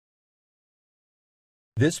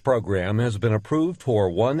This program has been approved for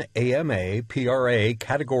 1 AMA PRA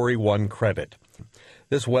Category 1 credit.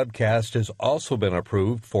 This webcast has also been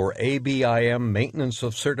approved for ABIM Maintenance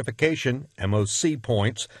of Certification, MOC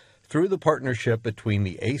points, through the partnership between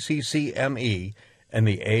the ACCME and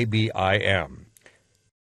the ABIM.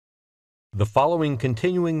 The following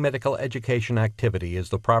continuing medical education activity is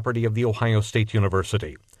the property of The Ohio State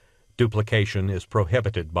University. Duplication is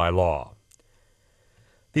prohibited by law.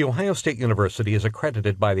 The Ohio State University is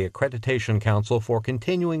accredited by the Accreditation Council for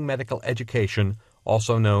Continuing Medical Education,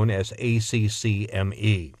 also known as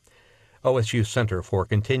ACCME. OSU Center for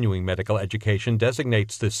Continuing Medical Education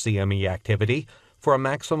designates this CME activity for a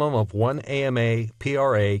maximum of 1 AMA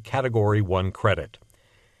PRA Category 1 credit.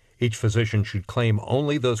 Each physician should claim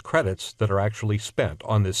only those credits that are actually spent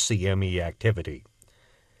on this CME activity.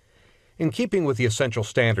 In keeping with the essential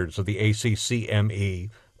standards of the ACCME,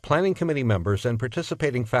 Planning Committee members and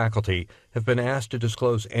participating faculty have been asked to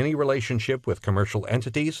disclose any relationship with commercial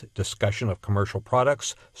entities, discussion of commercial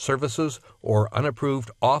products, services, or unapproved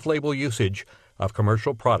off-label usage of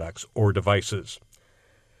commercial products or devices.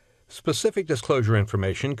 Specific disclosure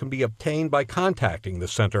information can be obtained by contacting the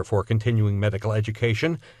Center for Continuing Medical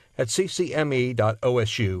Education at ccme.osu.edu.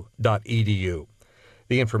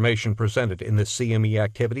 The information presented in this CME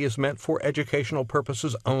activity is meant for educational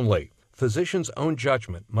purposes only. Physicians' own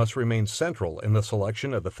judgment must remain central in the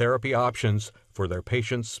selection of the therapy options for their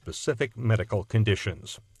patients' specific medical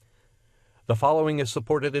conditions. The following is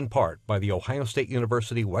supported in part by the Ohio State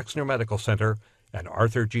University Wexner Medical Center and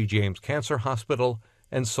Arthur G. James Cancer Hospital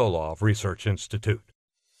and Solov Research Institute.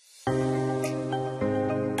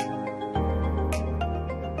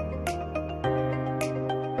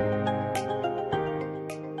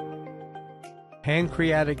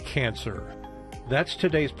 Pancreatic cancer. That's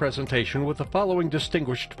today's presentation with the following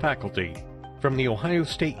distinguished faculty from the Ohio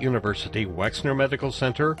State University Wexner Medical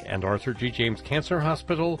Center and Arthur G. James Cancer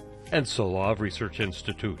Hospital and Solov Research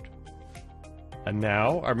Institute. And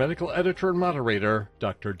now, our medical editor and moderator,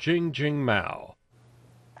 Dr. Jing Mao.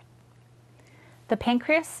 The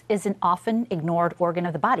pancreas is an often ignored organ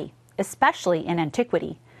of the body, especially in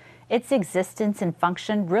antiquity. Its existence and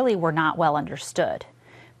function really were not well understood.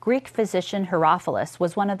 Greek physician Herophilus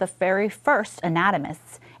was one of the very first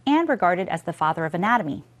anatomists and regarded as the father of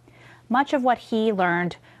anatomy. Much of what he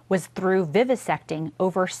learned was through vivisecting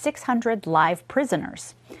over 600 live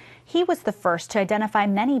prisoners. He was the first to identify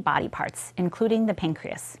many body parts, including the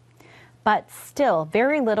pancreas. But still,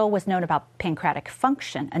 very little was known about pancreatic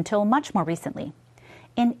function until much more recently.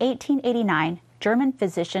 In 1889, German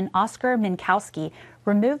physician Oskar Minkowski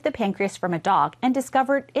removed the pancreas from a dog and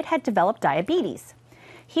discovered it had developed diabetes.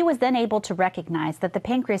 He was then able to recognize that the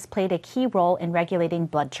pancreas played a key role in regulating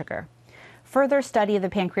blood sugar. Further study of the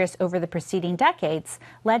pancreas over the preceding decades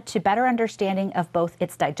led to better understanding of both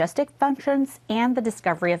its digestive functions and the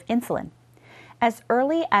discovery of insulin. As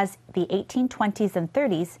early as the 1820s and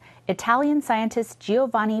 30s, Italian scientist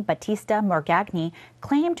Giovanni Battista Morgagni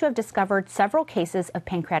claimed to have discovered several cases of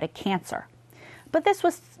pancreatic cancer. But this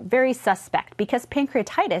was very suspect because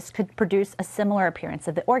pancreatitis could produce a similar appearance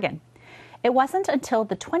of the organ. It wasn't until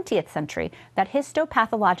the 20th century that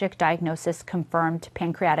histopathologic diagnosis confirmed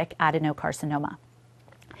pancreatic adenocarcinoma.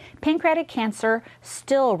 Pancreatic cancer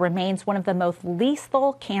still remains one of the most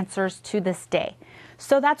lethal cancers to this day.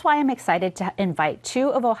 So that's why I'm excited to invite two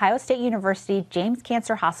of Ohio State University James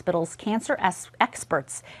Cancer Hospital's cancer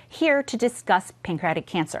experts here to discuss pancreatic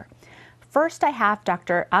cancer. First, I have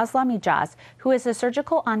Dr. Aslam Ijaz, who is a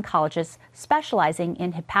surgical oncologist specializing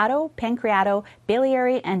in hepato, pancreato,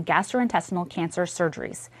 biliary, and gastrointestinal cancer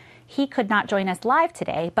surgeries. He could not join us live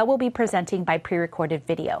today, but will be presenting by pre-recorded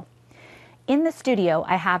video. In the studio,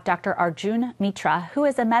 I have Dr. Arjun Mitra, who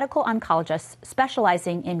is a medical oncologist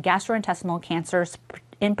specializing in gastrointestinal cancers,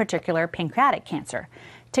 in particular pancreatic cancer.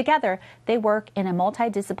 Together, they work in a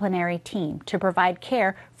multidisciplinary team to provide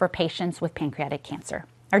care for patients with pancreatic cancer.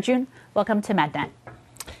 Arjun, welcome to MedNet.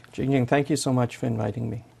 Jing, thank you so much for inviting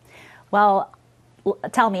me. Well,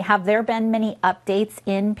 tell me, have there been many updates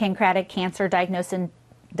in pancreatic cancer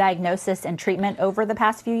diagnosis and treatment over the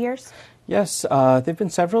past few years? Yes, there have been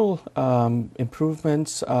several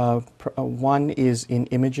improvements. One is in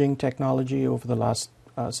imaging technology over the last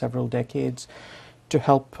several decades to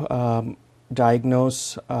help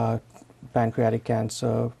diagnose pancreatic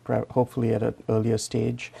cancer, hopefully at an earlier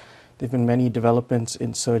stage. There have been many developments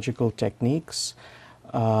in surgical techniques,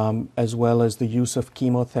 as well as the use of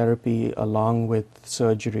chemotherapy along with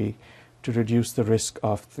surgery to reduce the risk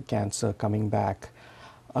of the cancer coming back.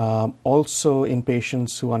 Also in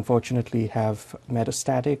patients who unfortunately have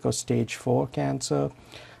metastatic or stage 4 cancer,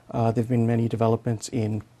 there have been many developments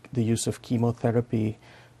in the use of chemotherapy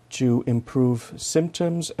to improve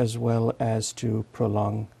symptoms as well as to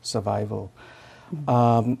prolong survival.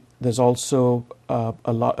 There's also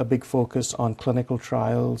a big focus on clinical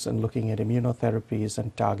trials and looking at immunotherapies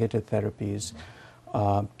and targeted therapies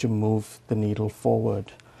to move the needle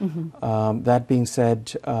forward. That being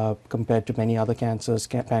said, compared to many other cancers,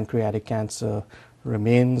 pancreatic cancer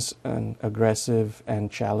remains an aggressive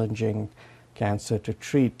and challenging cancer to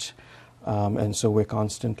treat. And so we're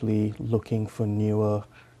constantly looking for newer,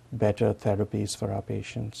 better therapies for our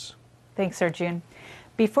patients. Thanks, Arjun.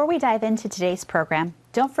 Before we dive into today's program,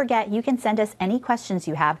 don't forget you can send us any questions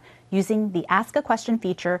you have using the Ask a Question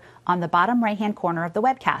feature on the bottom right-hand corner of the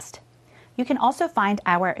webcast. You can also find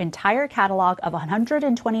our entire catalog of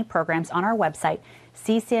 120 programs on our website,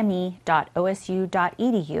 ccme.osu.edu,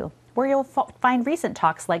 where you'll find recent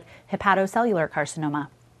talks like hepatocellular carcinoma.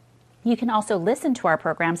 You can also listen to our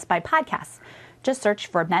programs by podcast. Just search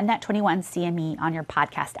for MedNet21 CME on your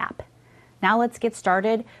podcast app. Now let's get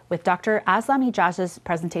started with Dr. Aslam Ijaz's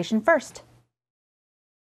presentation first.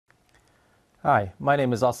 Hi, my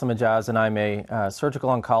name is Aslam Ijaz, and I'm a surgical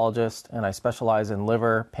oncologist, and I specialize in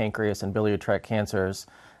liver, pancreas, and biliary tract cancers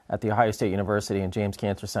at The Ohio State University and James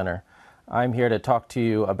Cancer Center. I'm here to talk to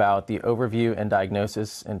you about the overview and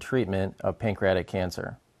diagnosis and treatment of pancreatic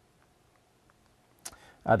cancer.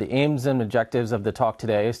 The aims and objectives of the talk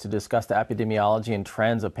today is to discuss the epidemiology and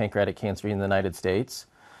trends of pancreatic cancer in the United States,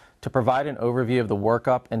 to provide an overview of the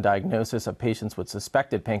workup and diagnosis of patients with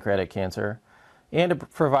suspected pancreatic cancer, and to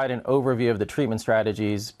provide an overview of the treatment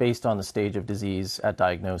strategies based on the stage of disease at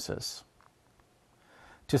diagnosis.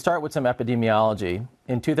 To start with some epidemiology,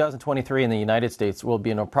 in 2023 in the United States, there will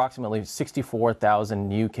be approximately 64,000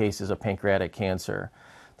 new cases of pancreatic cancer.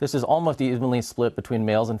 This is almost evenly split between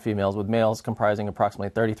males and females, with males comprising approximately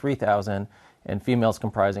 33,000 and females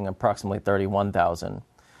comprising approximately 31,000.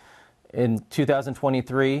 In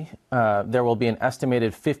 2023, there will be an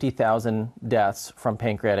estimated 50,000 deaths from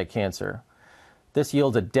pancreatic cancer. This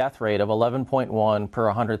yields a death rate of 11.1 per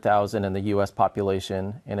 100,000 in the U.S.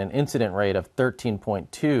 population and an incident rate of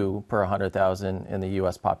 13.2 per 100,000 in the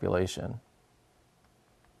U.S. population.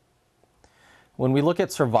 When we look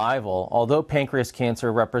at survival, although pancreas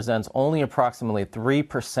cancer represents only approximately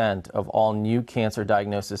 3% of all new cancer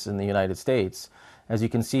diagnoses in the United States, as you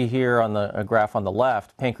can see here on the graph on the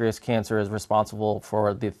left, pancreas cancer is responsible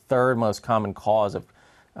for the third most common cause of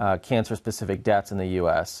cancer-specific deaths in the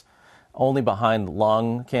U.S., only behind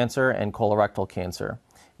lung cancer and colorectal cancer.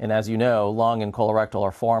 And as you know, lung and colorectal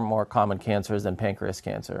are far more common cancers than pancreas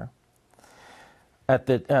cancer. At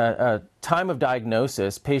the time of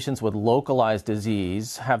diagnosis, patients with localized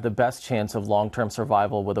disease have the best chance of long-term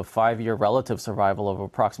survival with a 5-year relative survival of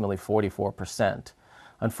approximately 44%.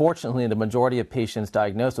 Unfortunately, the majority of patients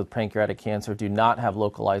diagnosed with pancreatic cancer do not have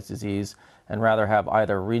localized disease and rather have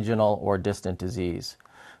either regional or distant disease.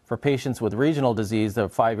 For patients with regional disease, the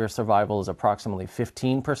 5-year survival is approximately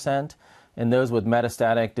 15%, and those with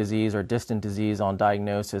metastatic disease or distant disease on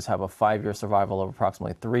diagnosis have a 5-year survival of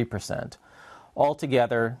approximately 3%.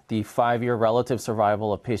 Altogether, the 5-year relative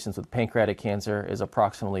survival of patients with pancreatic cancer is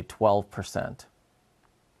approximately 12%.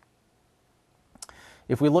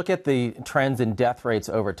 If we look at the trends in death rates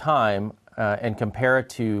over time and compare it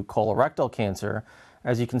to colorectal cancer,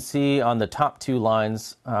 as you can see on the top two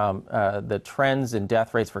lines, the trends in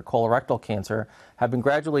death rates for colorectal cancer have been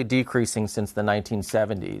gradually decreasing since the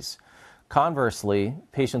 1970s. Conversely,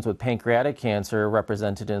 patients with pancreatic cancer,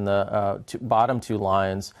 represented in the bottom two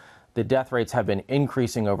lines, the death rates have been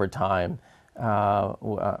increasing over time,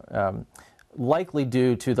 likely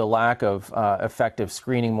due to the lack of effective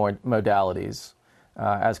screening modalities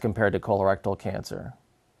as compared to colorectal cancer.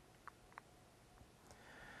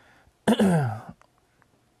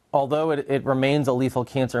 Although it remains a lethal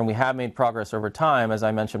cancer and we have made progress over time, as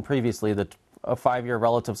I mentioned previously, a 5-year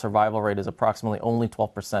relative survival rate is approximately only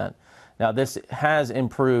 12%. Now, this has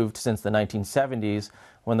improved since the 1970s,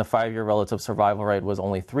 when the 5-year relative survival rate was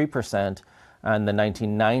only 3%, and the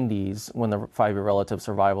 1990s, when the 5-year relative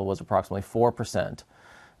survival was approximately 4%.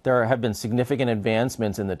 There have been significant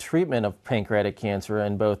advancements in the treatment of pancreatic cancer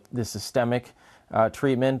in both the systemic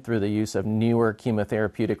treatment through the use of newer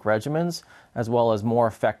chemotherapeutic regimens, as well as more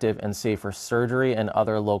effective and safer surgery and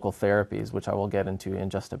other local therapies, which I will get into in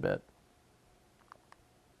just a bit.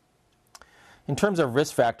 In terms of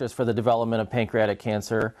risk factors for the development of pancreatic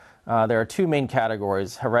cancer, there are two main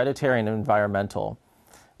categories: hereditary and environmental.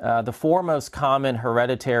 The four most common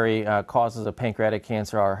hereditary causes of pancreatic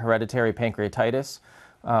cancer are hereditary pancreatitis,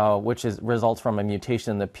 which results from a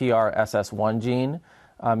mutation in the PRSS1 gene,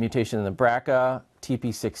 mutation in the BRCA,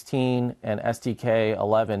 TP16, and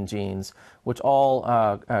STK11 genes, which all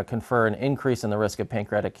confer an increase in the risk of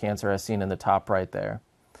pancreatic cancer as seen in the top right there.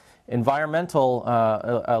 Environmental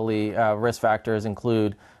risk factors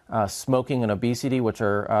include smoking and obesity, which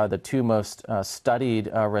are the two most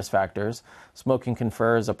studied risk factors. Smoking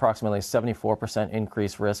confers approximately 74%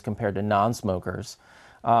 increased risk compared to non-smokers.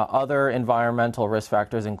 Other environmental risk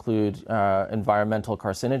factors include environmental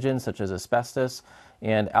carcinogens such as asbestos,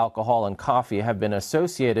 and alcohol and coffee have been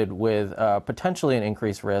associated with potentially an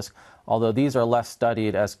increased risk, although these are less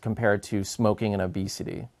studied as compared to smoking and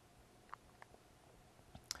obesity.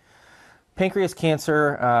 Pancreas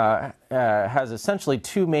cancer has essentially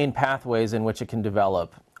two main pathways in which it can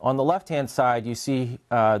develop. On the left-hand side, you see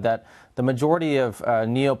that the majority of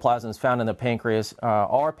neoplasms found in the pancreas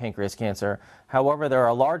are pancreas cancer. However, there are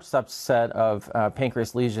a large subset of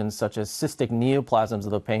pancreas lesions, such as cystic neoplasms of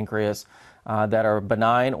the pancreas, that are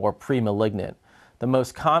benign or pre-malignant. The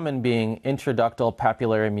most common being intraductal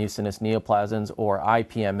papillary mucinous neoplasms, or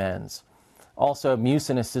IPMNs. Also,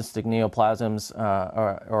 mucinous cystic neoplasms,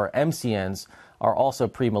 or MCNs, are also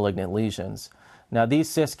pre-malignant lesions. Now, these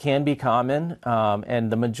cysts can be common,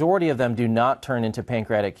 and the majority of them do not turn into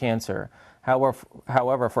pancreatic cancer.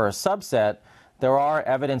 However, for a subset, there are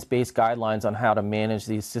evidence-based guidelines on how to manage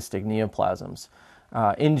these cystic neoplasms.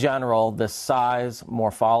 In general, the size,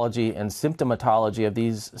 morphology, and symptomatology of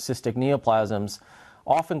these cystic neoplasms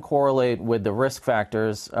often correlate with the risk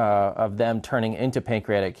factors of them turning into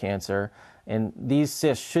pancreatic cancer, and these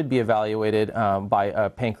cysts should be evaluated by a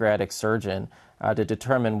pancreatic surgeon to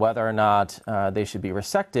determine whether or not they should be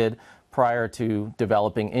resected prior to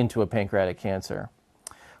developing into a pancreatic cancer.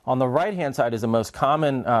 On the right-hand side is the most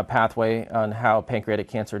common pathway on how pancreatic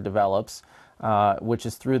cancer develops, which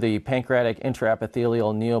is through the pancreatic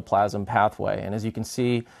intraepithelial neoplasm pathway. And as you can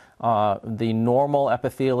see, the normal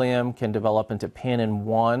epithelium can develop into Pannin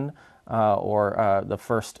 1, or the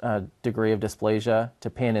first degree of dysplasia, to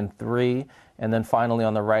Pannin 3, and then finally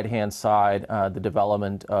on the right-hand side, the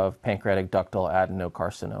development of pancreatic ductal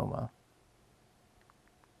adenocarcinoma.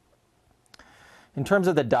 In terms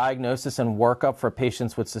of the diagnosis and workup for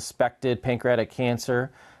patients with suspected pancreatic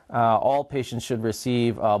cancer, all patients should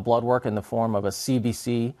receive blood work in the form of a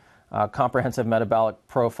CBC, comprehensive metabolic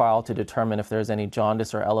profile to determine if there's any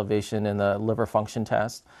jaundice or elevation in the liver function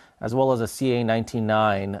test, as well as a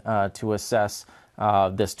CA19-9 to assess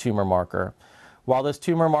this tumor marker. While this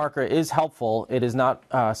tumor marker is helpful, it is not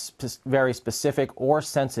very specific or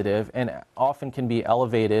sensitive and often can be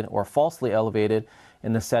elevated or falsely elevated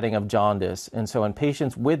in the setting of jaundice. And so in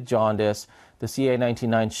patients with jaundice, the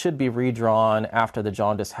CA19-9 should be redrawn after the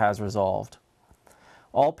jaundice has resolved.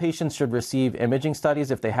 All patients should receive imaging studies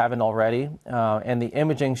if they haven't already, and the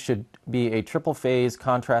imaging should be a triple-phase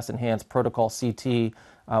contrast-enhanced protocol CT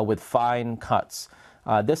with fine cuts.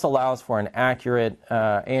 This allows for an accurate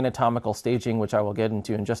anatomical staging, which I will get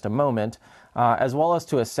into in just a moment, as well as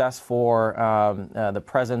to assess for the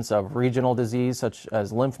presence of regional disease such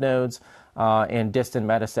as lymph nodes and distant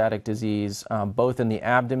metastatic disease, both in the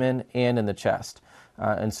abdomen and in the chest.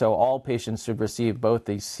 And so all patients should receive both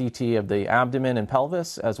the CT of the abdomen and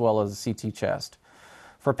pelvis as well as the CT chest.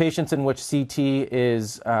 For patients in which CT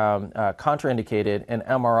is contraindicated, an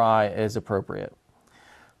MRI is appropriate.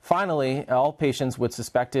 Finally, all patients with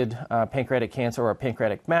suspected pancreatic cancer or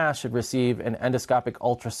pancreatic mass should receive an endoscopic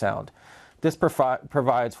ultrasound. This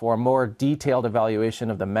provides for a more detailed evaluation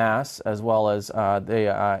of the mass as well as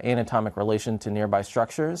the anatomic relation to nearby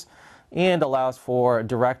structures, and allows for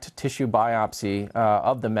direct tissue biopsy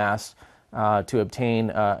of the mass to obtain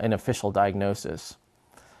an official diagnosis.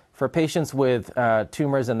 For patients with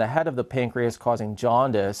tumors in the head of the pancreas causing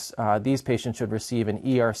jaundice, these patients should receive an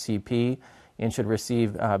ERCP and should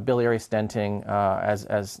receive biliary stenting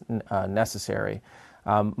as necessary.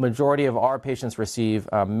 Majority of our patients receive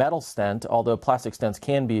metal stent, although plastic stents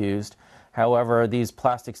can be used. However, these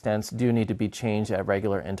plastic stents do need to be changed at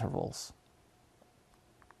regular intervals.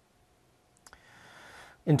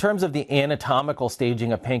 In terms of the anatomical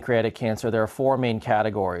staging of pancreatic cancer, there are four main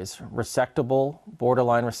categories: resectable,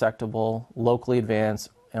 borderline resectable, locally advanced,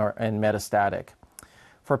 and metastatic.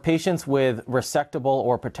 For patients with resectable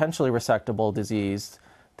or potentially resectable disease,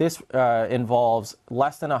 this involves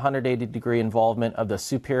less than 180-degree involvement of the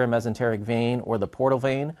superior mesenteric vein or the portal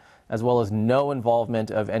vein, as well as no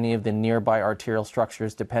involvement of any of the nearby arterial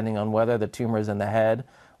structures, depending on whether the tumor is in the head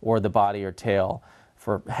or the body or tail.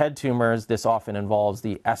 For head tumors, this often involves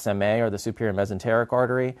the SMA, or the superior mesenteric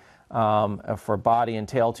artery. For body and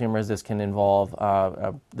tail tumors, this can involve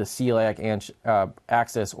the celiac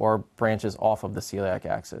axis or branches off of the celiac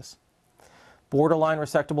axis. Borderline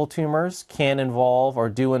resectable tumors can involve or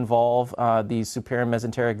do involve the superior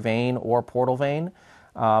mesenteric vein or portal vein.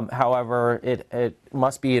 However, it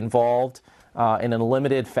must be involved in a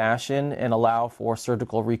limited fashion and allow for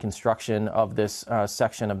surgical reconstruction of this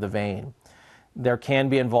section of the vein. There can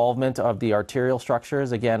be involvement of the arterial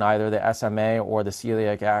structures, again, either the SMA or the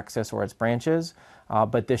celiac axis or its branches,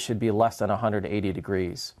 but this should be less than 180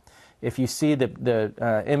 degrees. If you see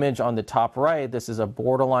the image on the top right, this is a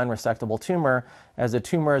borderline resectable tumor, as the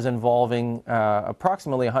tumor is involving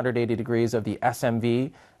approximately 180 degrees of the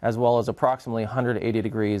SMV, as well as approximately 180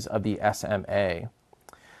 degrees of the SMA.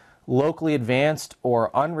 Locally advanced or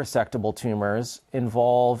unresectable tumors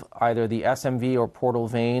involve either the SMV or portal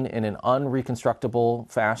vein in an unreconstructible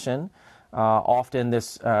fashion. Often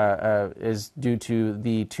this is due to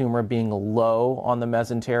the tumor being low on the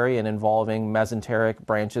mesentery and involving mesenteric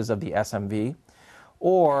branches of the SMV,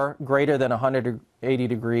 or greater than 180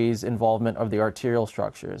 degrees involvement of the arterial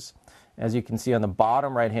structures. As you can see on the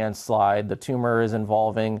bottom right-hand slide, the tumor is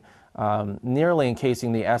involving nearly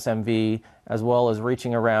encasing the SMV, as well as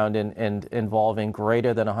reaching around and involving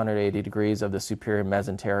greater than 180 degrees of the superior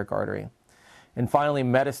mesenteric artery. And finally,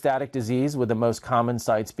 metastatic disease, with the most common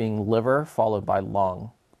sites being liver, followed by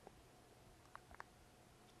lung.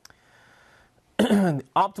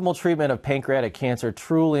 Optimal treatment of pancreatic cancer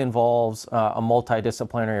truly involves a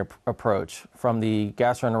multidisciplinary approach, from the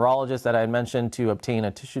gastroenterologist that I mentioned to obtain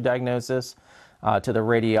a tissue diagnosis, to the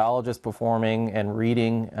radiologist performing and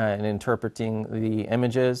reading and interpreting the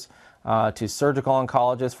images, to surgical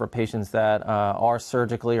oncologists for patients that are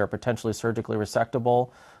surgically or potentially surgically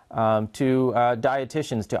resectable, to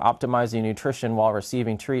dietitians to optimize the nutrition while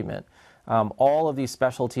receiving treatment. All of these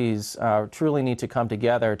specialties truly need to come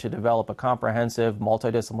together to develop a comprehensive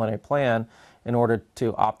multidisciplinary plan in order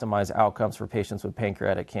to optimize outcomes for patients with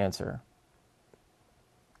pancreatic cancer.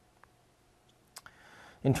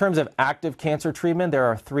 In terms of active cancer treatment, there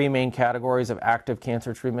are three main categories of active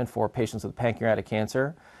cancer treatment for patients with pancreatic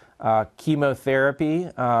cancer. Chemotherapy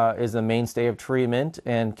is the mainstay of treatment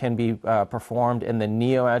and can be performed in the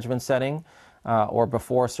neoadjuvant setting or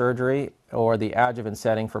before surgery, or the adjuvant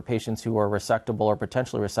setting for patients who are resectable or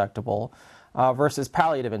potentially resectable, versus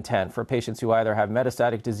palliative intent for patients who either have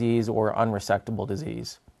metastatic disease or unresectable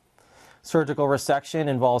disease. Surgical resection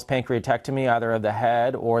involves pancreatectomy either of the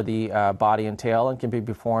head or the body and tail, and can be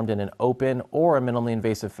performed in an open or a minimally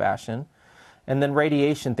invasive fashion. And then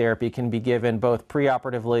radiation therapy can be given both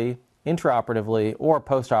preoperatively, intraoperatively, or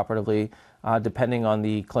postoperatively, depending on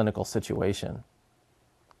the clinical situation.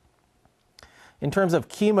 In terms of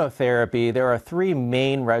chemotherapy, there are three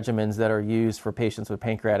main regimens that are used for patients with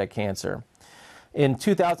pancreatic cancer. In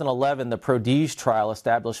 2011, the PRODIGE trial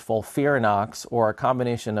established FOLFIRINOX, or a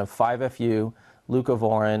combination of 5-FU,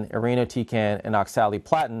 leucovorin, irinotecan, and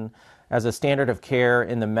oxaliplatin, as a standard of care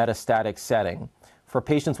in the metastatic setting. For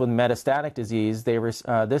patients with metastatic disease,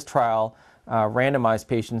 this trial randomized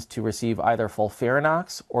patients to receive either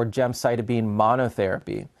FOLFIRINOX or gemcitabine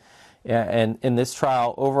monotherapy. And in this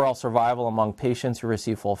trial, overall survival among patients who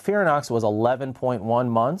received FOLFIRINOX was 11.1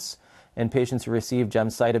 months, and patients who received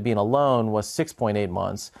gemcitabine alone was 6.8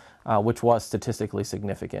 months, which was statistically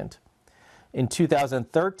significant. In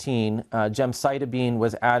 2013, gemcitabine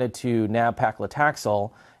was added to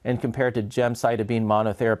nab-paclitaxel and compared to gemcitabine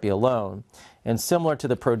monotherapy alone. And similar to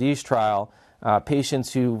the PRODIGE trial,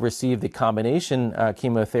 patients who received the combination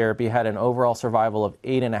chemotherapy had an overall survival of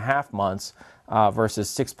 8.5 months versus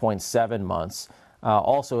 6.7 months,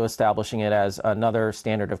 also establishing it as another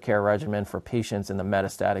standard of care regimen for patients in the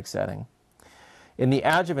metastatic setting. In the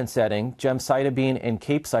adjuvant setting, gemcitabine and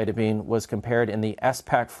capecitabine was compared in the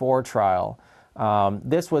SPAC4 trial.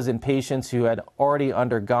 This was in patients who had already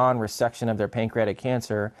undergone resection of their pancreatic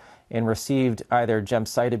cancer and received either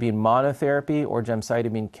gemcitabine monotherapy or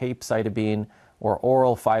gemcitabine capecitabine or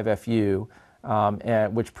oral 5-FU,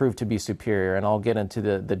 which proved to be superior. And I'll get into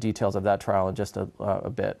the details of that trial in just a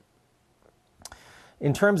bit.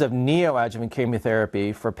 In terms of neoadjuvant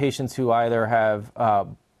chemotherapy, for patients who either have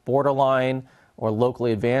borderline or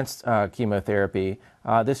locally advanced chemotherapy,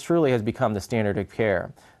 this truly has become the standard of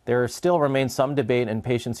care. There still remains some debate in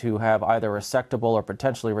patients who have either resectable or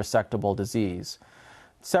potentially resectable disease.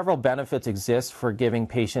 Several benefits exist for giving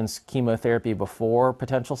patients chemotherapy before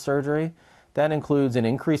potential surgery. That includes an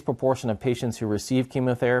increased proportion of patients who receive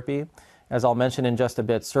chemotherapy. As I'll mention in just a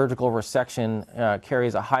bit, surgical resection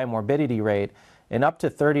carries a high morbidity rate, and up to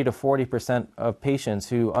 30 to 40% of patients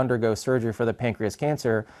who undergo surgery for the pancreas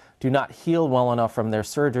cancer do not heal well enough from their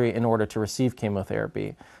surgery in order to receive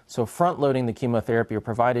chemotherapy. So front-loading the chemotherapy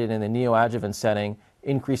provided in the neoadjuvant setting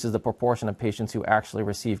increases the proportion of patients who actually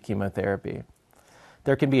receive chemotherapy.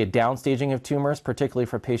 There can be a downstaging of tumors, particularly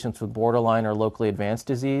for patients with borderline or locally advanced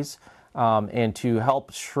disease, and to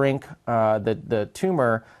help shrink the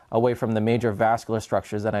tumor away from the major vascular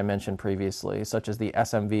structures that I mentioned previously, such as the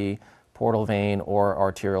SMV, portal vein, or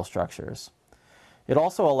arterial structures. It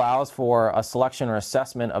also allows for a selection or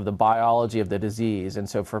assessment of the biology of the disease. And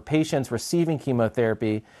so for patients receiving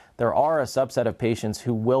chemotherapy, there are a subset of patients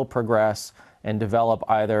who will progress and develop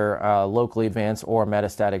either locally advanced or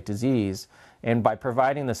metastatic disease. And by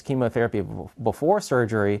providing this chemotherapy before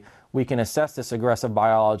surgery, we can assess this aggressive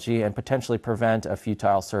biology and potentially prevent a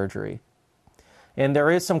futile surgery. And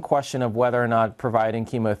there is some question of whether or not providing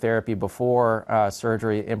chemotherapy before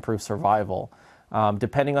surgery improves survival.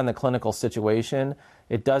 Depending on the clinical situation,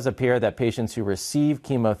 it does appear that patients who receive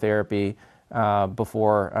chemotherapy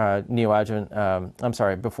before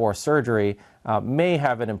before surgery may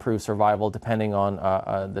have an improved survival depending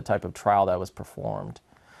on the type of trial that was performed.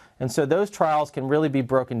 And so those trials can really be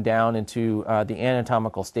broken down into the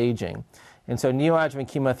anatomical staging. And so neoadjuvant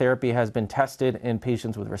chemotherapy has been tested in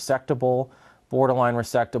patients with resectable, borderline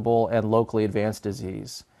resectable, and locally advanced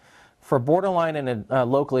disease. For borderline and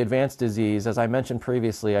locally advanced disease, as I mentioned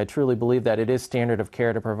previously, I truly believe that it is standard of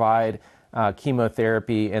care to provide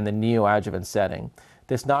chemotherapy in the neoadjuvant setting.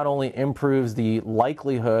 This not only improves the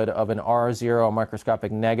likelihood of an R0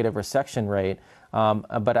 microscopic negative resection rate,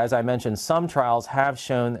 but as I mentioned, some trials have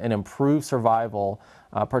shown an improved survival,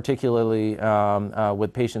 particularly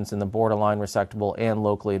with patients in the borderline resectable and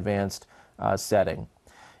locally advanced setting.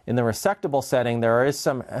 In the resectable setting, there is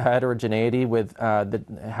some heterogeneity with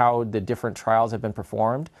how the different trials have been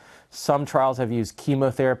performed. Some trials have used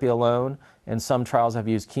chemotherapy alone, and some trials have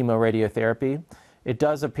used chemoradiotherapy. It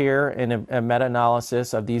does appear in a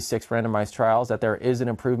meta-analysis of these 6 randomized trials that there is an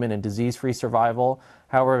improvement in disease-free survival.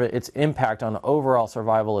 However, its impact on overall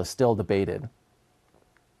survival is still debated.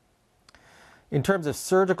 In terms of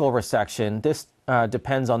surgical resection, this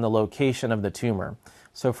depends on the location of the tumor.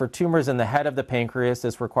 So for tumors in the head of the pancreas,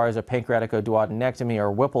 this requires a pancreatic duodenectomy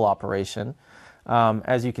or Whipple operation.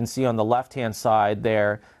 As you can see on the left-hand side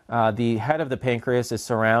there, the head of the pancreas is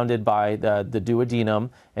surrounded by the duodenum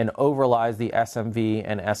and overlies the SMV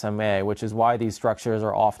and SMA, which is why these structures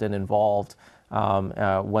are often involved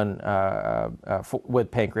with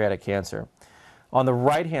pancreatic cancer. On the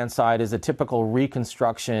right-hand side is a typical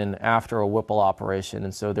reconstruction after a Whipple operation,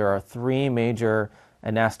 and so there are 3 major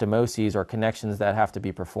anastomoses or connections that have to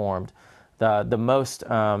be performed. The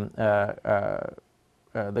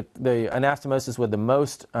anastomosis with the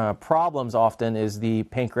most problems often is the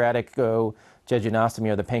pancreaticojejunostomy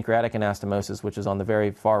or the pancreatic anastomosis, which is on the very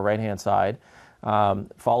far right-hand side,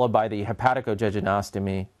 followed by the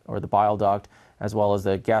hepaticojejunostomy or the bile duct, as well as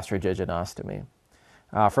the gastrojejunostomy.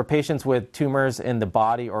 For patients with tumors in the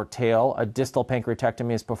body or tail, a distal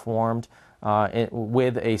pancreatectomy is performed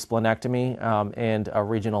with a splenectomy and a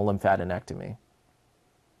regional lymphadenectomy.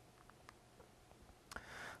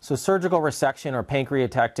 So surgical resection or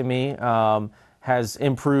pancreatectomy has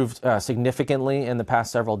improved significantly in the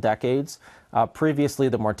past several decades. Previously,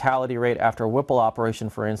 the mortality rate after a Whipple operation,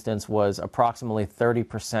 for instance, was approximately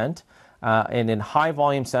 30%. And in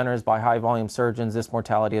high-volume centers by high-volume surgeons, this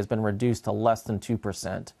mortality has been reduced to less than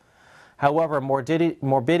 2%. However,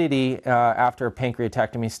 morbidity after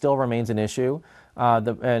pancreatectomy still remains an issue,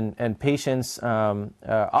 and patients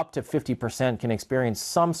up to 50% can experience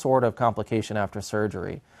some sort of complication after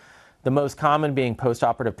surgery. The most common being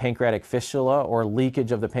postoperative pancreatic fistula or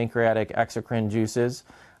leakage of the pancreatic exocrine juices,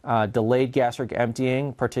 delayed gastric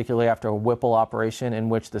emptying, particularly after a Whipple operation in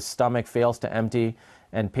which the stomach fails to empty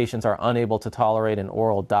and patients are unable to tolerate an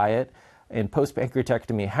oral diet, and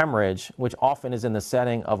post-pancreatectomy hemorrhage, which often is in the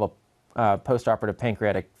setting of a postoperative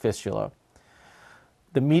pancreatic fistula.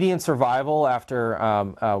 The median survival after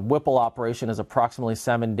a Whipple operation is approximately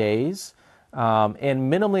 7 days.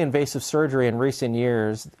 And minimally invasive surgery in recent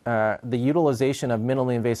years, the utilization of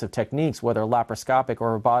minimally invasive techniques, whether laparoscopic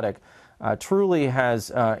or robotic, truly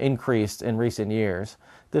has increased in recent years.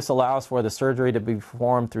 This allows for the surgery to be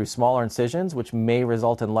performed through smaller incisions, which may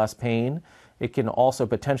result in less pain. It can also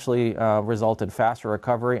potentially result in faster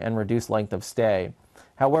recovery and reduced length of stay.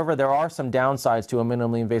 However, there are some downsides to a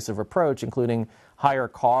minimally invasive approach, including higher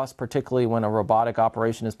costs, particularly when a robotic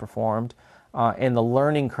operation is performed, and the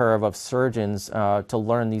learning curve of surgeons to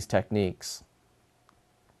learn these techniques.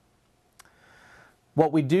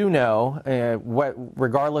 What we do know,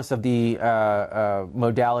 regardless of the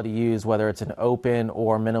modality used, whether it's an open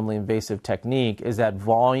or minimally invasive technique, is that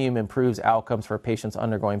volume improves outcomes for patients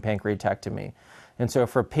undergoing pancreatectomy. And so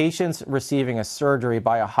for patients receiving a surgery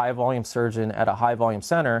by a high-volume surgeon at a high-volume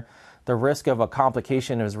center, the risk of a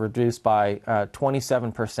complication is reduced by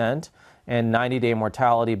 27%, and 90-day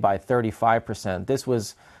mortality by 35%. This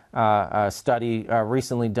was a study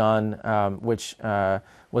recently done, which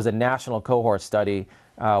was a national cohort study,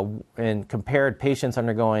 and compared patients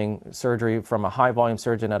undergoing surgery from a high-volume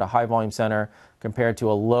surgeon at a high-volume center compared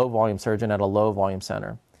to a low-volume surgeon at a low-volume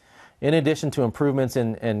center. In addition to improvements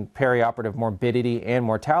in perioperative morbidity and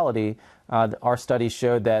mortality, our study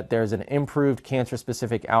showed that there's an improved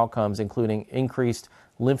cancer-specific outcomes, including increased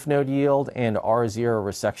lymph node yield and R0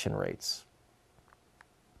 resection rates.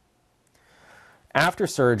 After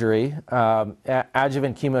surgery,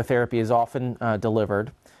 adjuvant chemotherapy is often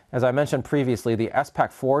delivered. As I mentioned previously, the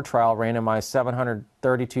SPAC4 trial randomized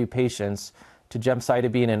 732 patients to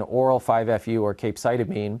gemcitabine and oral 5-FU or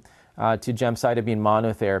capecitabine to gemcitabine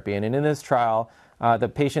monotherapy. And in this trial, the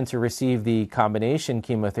patients who received the combination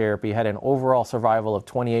chemotherapy had an overall survival of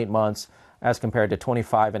 28 months as compared to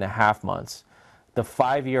 25.5 months. The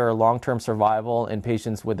 5-year long-term survival in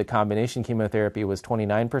patients with the combination chemotherapy was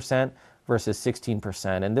 29% versus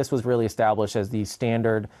 16%. And this was really established as the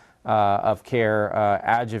standard of care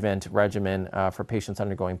adjuvant regimen for patients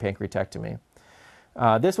undergoing pancreatectomy.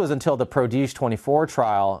 This was until the PRODIGE 24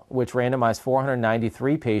 trial, which randomized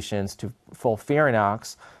 493 patients to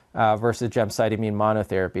FOLFIRINOX versus gemcitabine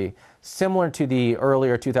monotherapy. Similar to the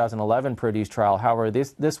earlier 2011 PRODIGE trial, however,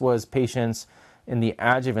 this was patients in the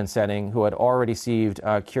adjuvant setting who had already received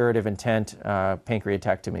curative intent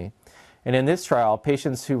pancreatectomy. And in this trial,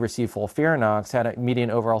 patients who received FOLFIRINOX had a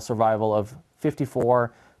median overall survival of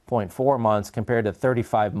 54.4 months compared to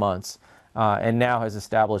 35 months, and now has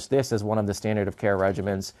established this as one of the standard of care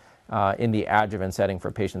regimens in the adjuvant setting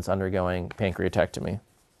for patients undergoing pancreatectomy.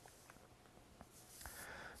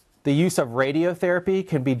 The use of radiotherapy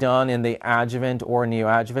can be done in the adjuvant or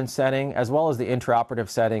neoadjuvant setting, as well as the intraoperative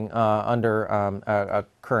setting under a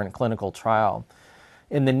current clinical trial.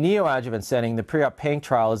 In the neoadjuvant setting, the pre-op PANC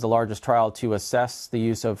trial is the largest trial to assess the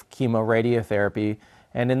use of chemoradiotherapy.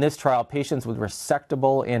 And in this trial, patients with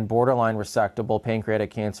resectable and borderline resectable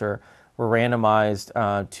pancreatic cancer were randomized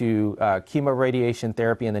to chemoradiation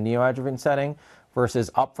therapy in the neoadjuvant setting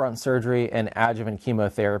versus upfront surgery and adjuvant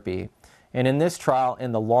chemotherapy. And in this trial,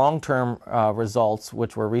 in the long-term results,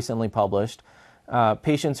 which were recently published,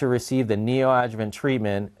 patients who received the neoadjuvant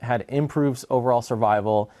treatment had improved overall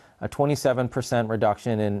survival, a 27%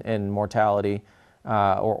 reduction in mortality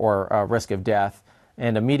or risk of death,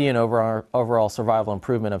 and a median overall survival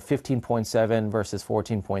improvement of 15.7 versus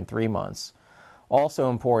 14.3 months. Also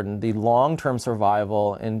important, the long-term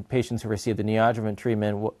survival in patients who received the neoadjuvant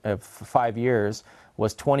treatment of 5 years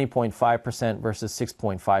was 20.5% versus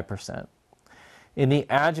 6.5%. In the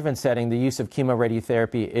adjuvant setting, the use of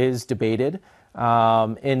chemoradiotherapy is debated.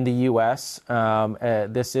 In the U.S.,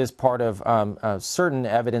 this is part of certain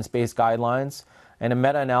evidence-based guidelines, and a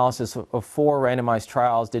meta-analysis of 4 randomized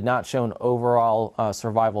trials did not show an overall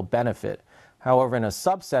survival benefit. However, in a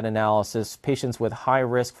subset analysis, patients with high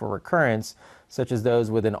risk for recurrence, such as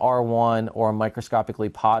those with an R1 or microscopically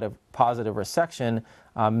positive resection,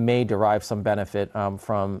 may derive some benefit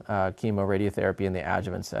from chemoradiotherapy in the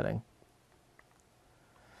adjuvant setting.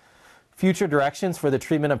 Future directions for the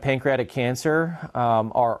treatment of pancreatic cancer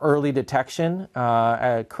are early detection.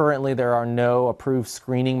 Currently, there are no approved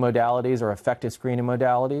screening modalities or effective screening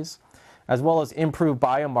modalities, as well as improved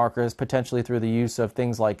biomarkers, potentially through the use of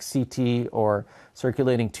things like CT or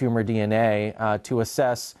circulating tumor DNA to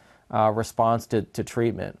assess response to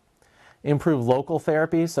treatment. Improved local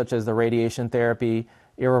therapies, such as the radiation therapy,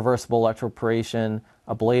 irreversible electroporation,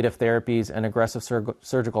 ablative therapies, and aggressive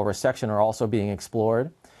surgical resection are also being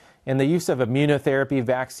explored. And the use of immunotherapy,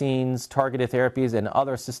 vaccines, targeted therapies, and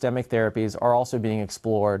other systemic therapies are also being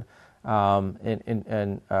explored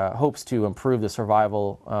in hopes to improve the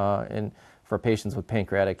survival for patients with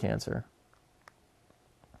pancreatic cancer.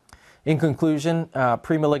 In conclusion,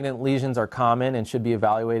 premalignant lesions are common and should be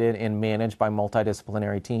evaluated and managed by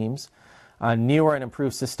multidisciplinary teams. Newer and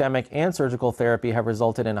improved systemic and surgical therapy have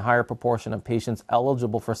resulted in a higher proportion of patients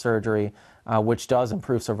eligible for surgery, which does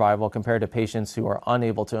improve survival compared to patients who are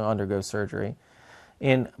unable to undergo surgery.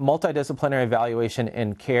 And multidisciplinary evaluation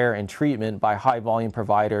and care and treatment by high-volume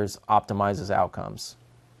providers optimizes outcomes.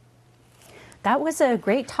 That was a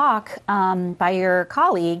great talk by your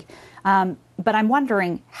colleague, but I'm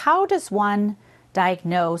wondering, how does one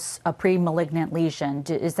diagnose a pre-malignant lesion?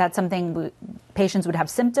 Is that something patients would have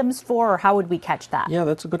symptoms for, or how would we catch that? Yeah,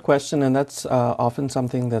 that's a good question, and that's often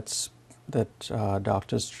something that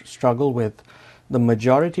doctors struggle with. The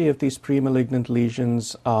majority of these pre-malignant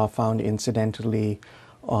lesions are found incidentally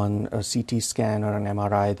on a CT scan or an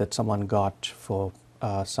MRI that someone got for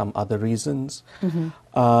some other reasons.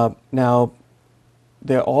 Mm-hmm. Now,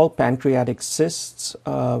 they're all pancreatic cysts.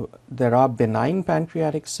 There are benign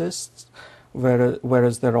pancreatic cysts,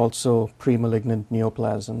 whereas there are also premalignant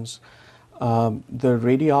neoplasms. The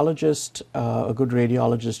radiologist, a good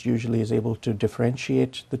radiologist usually is able to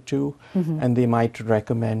differentiate the two, and they might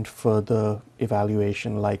recommend further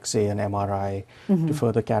evaluation, like say an MRI, to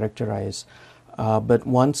further characterize. But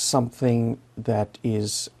once something that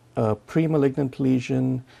is a premalignant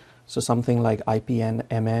lesion, so something like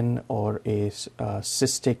IPN-MN or a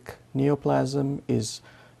cystic neoplasm is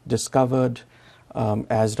discovered,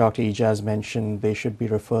 as Dr. Ijaz mentioned, they should be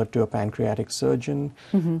referred to a pancreatic surgeon.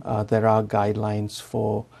 There are guidelines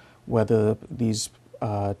for whether these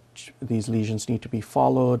lesions need to be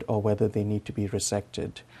followed or whether they need to be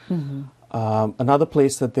resected. Another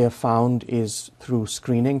place that they're found is through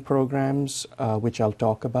screening programs, which I'll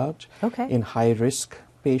talk about, in high-risk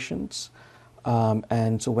patients.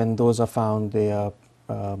 And so when those are found, they are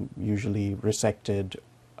usually resected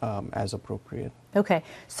as appropriate. Okay,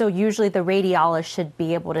 so usually the radiologist should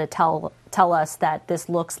be able to tell us that this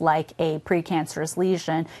looks like a precancerous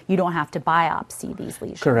lesion. You don't have to biopsy these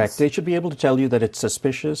lesions. Correct. They should be able to tell you that it's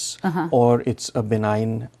suspicious or it's a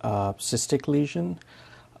benign cystic lesion.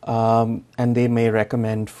 And they may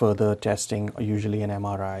recommend further testing, usually an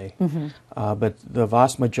MRI. But the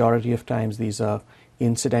vast majority of times, these are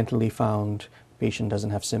incidentally found. Patient doesn't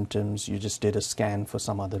have symptoms. You just did a scan for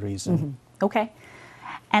some other reason. Okay.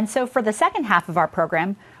 And so for the second half of our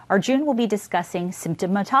program, Arjun will be discussing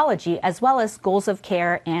symptomatology as well as goals of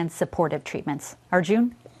care and supportive treatments.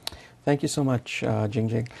 Arjun? Thank you so much,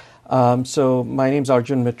 Jingjing. So my name's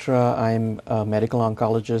Arjun Mitra. I'm a medical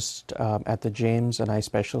oncologist at the James, and I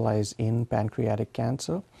specialize in pancreatic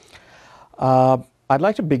cancer. I'd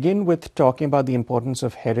like to begin with talking about the importance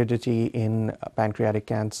of heredity in pancreatic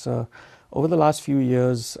cancer. Over the last few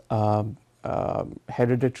years,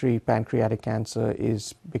 hereditary pancreatic cancer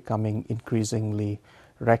is becoming increasingly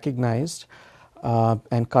recognized.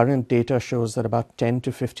 And current data shows that about 10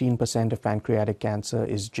 to 15% of pancreatic cancer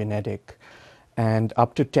is genetic. And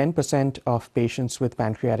up to 10% of patients with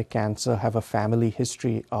pancreatic cancer have a family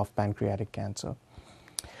history of pancreatic cancer.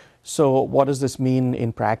 So what does this mean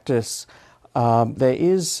in practice? There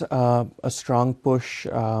is a strong push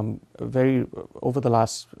over the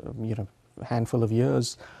last handful of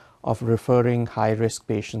years of referring high-risk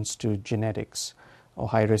patients to genetics or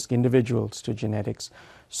high-risk individuals to genetics.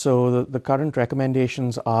 So the current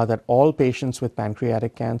recommendations are that all patients with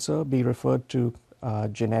pancreatic cancer be referred to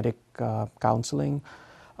genetic counseling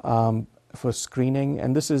for screening.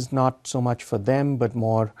 And this is not so much for them, but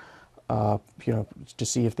more to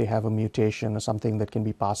see if they have a mutation or something that can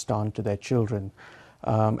be passed on to their children.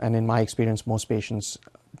 And in my experience, most patients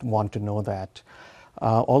want to know that.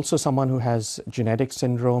 Also, someone who has genetic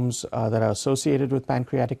syndromes that are associated with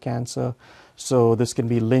pancreatic cancer. So this can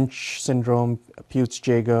be Lynch syndrome,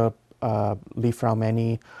 Peutz-Jeghers,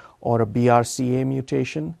 Li-Fraumeni, or a BRCA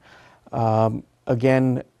mutation.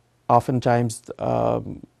 Again, oftentimes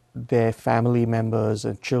their family members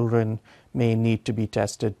and children may need to be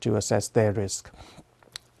tested to assess their risk.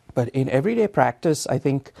 But in everyday practice, I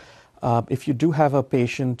think if you do have a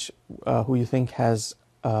patient who you think has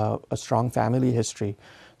a strong family history,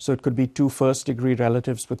 so it could be 2 first-degree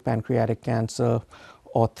relatives with pancreatic cancer,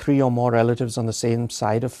 or 3 or more relatives on the same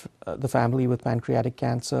side of the family with pancreatic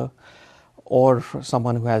cancer, or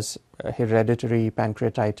someone who has hereditary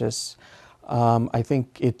pancreatitis, I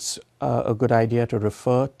think it's a good idea to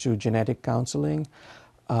refer to genetic counseling.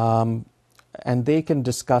 And they can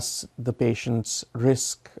discuss the patient's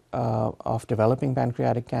risk of developing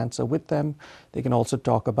pancreatic cancer with them. They can also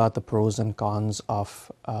talk about the pros and cons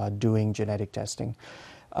of doing genetic testing.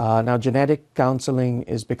 Now, genetic counseling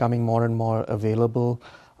is becoming more and more available.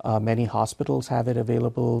 Many hospitals have it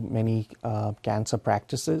available, many cancer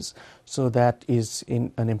practices. So that is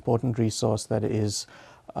an important resource that is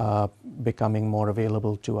becoming more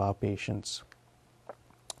available to our patients.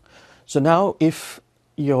 So now, if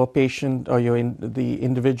your patient or the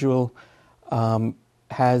individual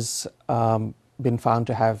has been found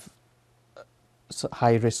to have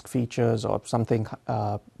high-risk features or something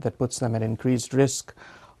that puts them at increased risk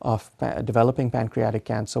of developing pancreatic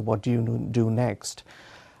cancer, what do you do next?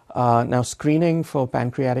 Now, screening for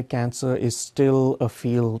pancreatic cancer is still a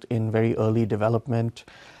field in very early development.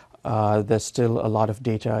 There's still a lot of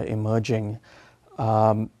data emerging.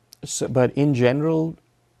 But in general,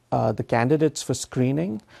 the candidates for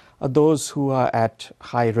screening are those who are at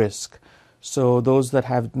high risk. So those that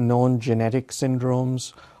have known genetic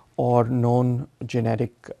syndromes or known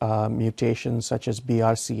genetic mutations such as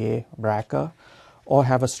BRCA, BRCA, or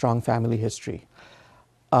have a strong family history.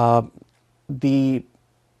 The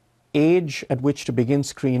age at which to begin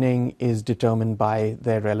screening is determined by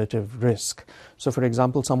their relative risk. So, for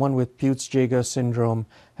example, someone with Peutz-Jeghers syndrome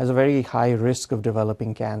has a very high risk of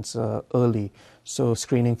developing cancer early. So,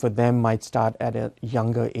 screening for them might start at a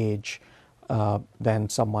younger age than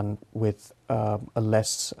someone with a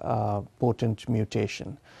less potent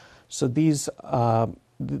mutation. So, this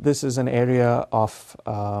is an area of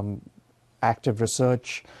active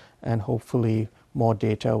research, and hopefully more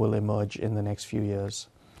data will emerge in the next few years.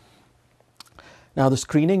 Now, the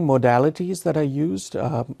screening modalities that are used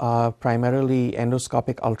are primarily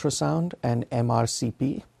endoscopic ultrasound and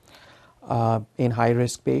MRCP in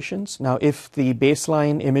high-risk patients. Now, if the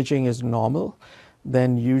baseline imaging is normal,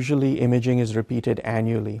 then usually imaging is repeated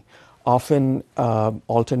annually, often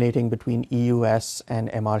alternating between EUS and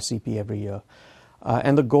MRCP every year.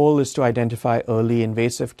 And the goal is to identify early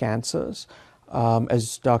invasive cancers.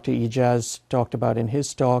 As Dr. Ijaz talked about in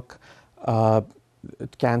his talk,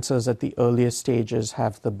 cancers at the earliest stages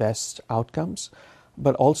have the best outcomes,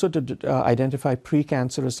 but also to identify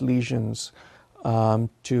precancerous lesions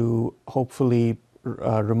to hopefully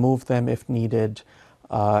remove them if needed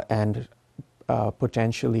and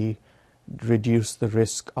potentially reduce the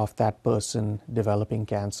risk of that person developing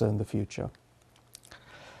cancer in the future.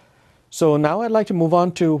 So now I'd like to move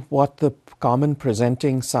on to what the common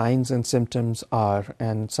presenting signs and symptoms are,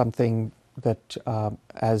 and something that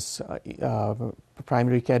as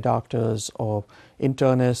primary care doctors or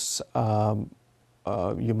internists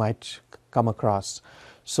you might come across.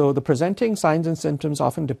 So the presenting signs and symptoms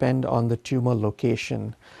often depend on the tumor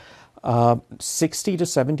location. 60 to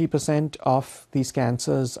 70% of these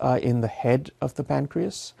cancers are in the head of the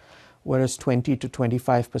pancreas, whereas 20 to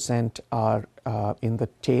 25% are in the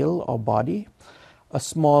tail or body. A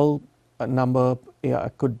small number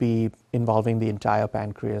could be involving the entire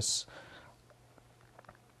pancreas.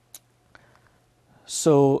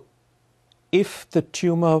 So if the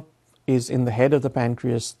tumor is in the head of the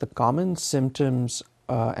pancreas, the common symptoms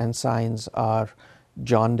and signs are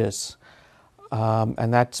jaundice.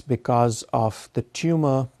 And that's because of the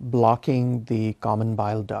tumor blocking the common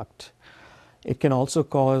bile duct. It can also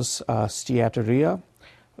cause steatorrhea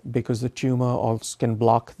because the tumor also can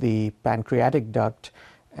block the pancreatic duct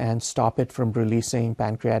and stop it from releasing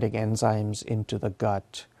pancreatic enzymes into the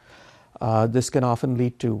gut. This can often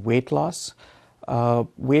lead to weight loss.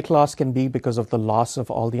 Weight loss can be because of the loss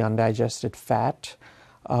of all the undigested fat,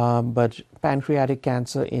 but pancreatic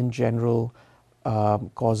cancer in general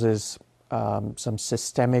causes some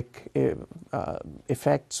systemic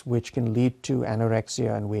effects which can lead to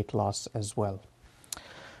anorexia and weight loss as well.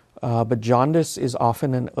 But jaundice is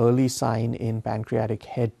often an early sign in pancreatic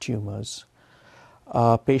head tumors.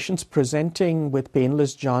 Patients presenting with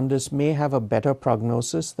painless jaundice may have a better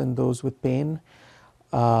prognosis than those with pain,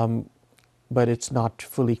 but it's not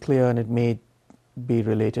fully clear, and it may be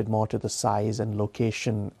related more to the size and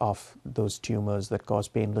location of those tumors that cause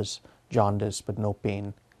painless jaundice but no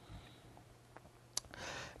pain.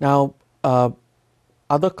 Now,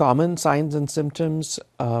 other common signs and symptoms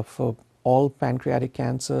for all pancreatic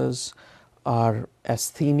cancers are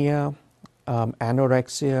asthenia,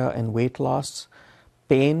 anorexia, and weight loss.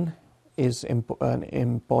 Pain is an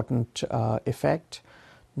important effect,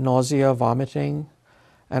 nausea, vomiting,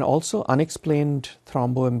 and also unexplained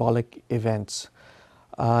thromboembolic events.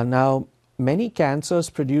 Now, many cancers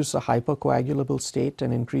produce a hypercoagulable state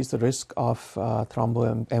and increase the risk of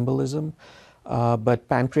thromboembolism, but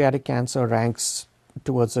pancreatic cancer ranks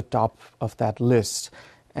towards the top of that list,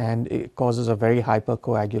 and it causes a very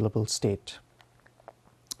hypercoagulable state.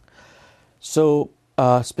 So,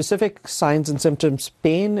 specific signs and symptoms.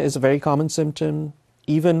 Pain is a very common symptom,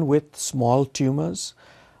 even with small tumors.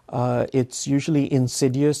 It's usually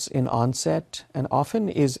insidious in onset and often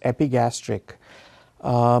is epigastric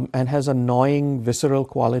and has a gnawing visceral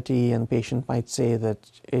quality, and the patient might say that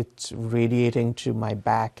it's radiating to my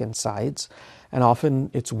back and sides, and often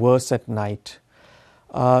it's worse at night.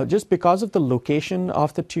 Just because of the location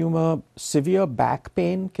of the tumor, severe back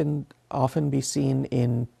pain can often be seen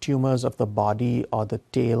in tumors of the body or the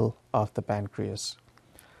tail of the pancreas.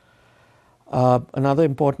 Another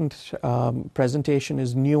important presentation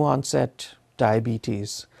is new onset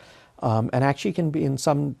diabetes, and actually can be in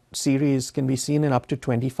some series can be seen in up to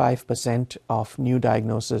 25% of new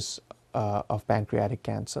diagnosis of pancreatic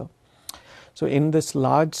cancer. So in this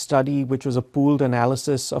large study, which was a pooled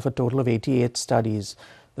analysis of a total of 88 studies,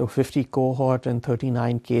 there were 50 cohort and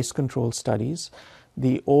 39 case control studies.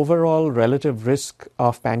 The overall relative risk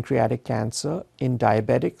of pancreatic cancer in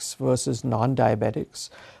diabetics versus non-diabetics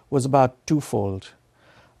was about twofold.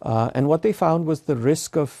 And what they found was the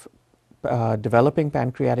risk of developing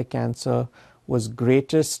pancreatic cancer was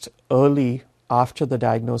greatest early after the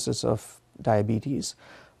diagnosis of diabetes,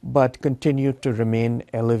 but continued to remain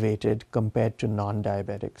elevated compared to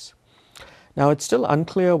non-diabetics. Now, it's still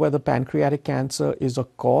unclear whether pancreatic cancer is a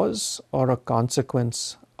cause or a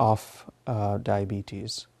consequence of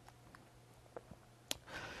diabetes.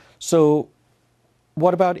 So,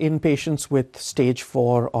 what about in patients with stage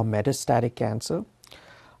 4 or metastatic cancer?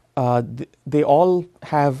 They all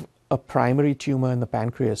have a primary tumor in the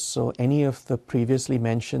pancreas, so any of the previously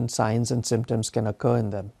mentioned signs and symptoms can occur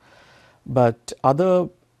in them. But other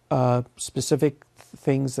specific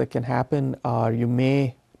things that can happen are you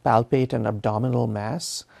may palpate an abdominal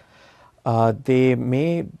mass. They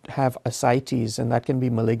may have ascites, and that can be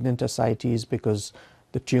malignant ascites because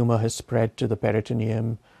the tumor has spread to the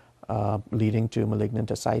peritoneum, leading to malignant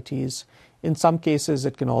ascites. In some cases,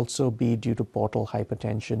 it can also be due to portal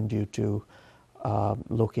hypertension due to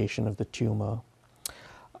location of the tumor.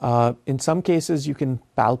 In some cases, you can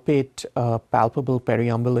palpate a palpable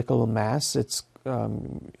periumbilical mass. It's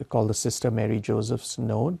called the Sister Mary Joseph's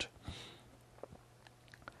node.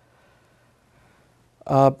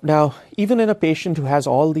 Now, even in a patient who has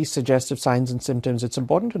all these suggestive signs and symptoms, it's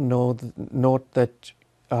important to note that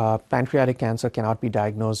pancreatic cancer cannot be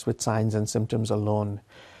diagnosed with signs and symptoms alone.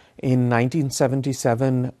 In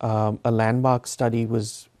 1977, a landmark study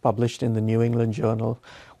was published in the New England Journal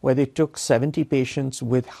where they took 70 patients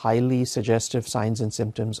with highly suggestive signs and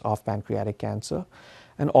symptoms of pancreatic cancer.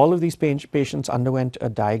 And all of these patients underwent a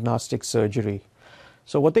diagnostic surgery.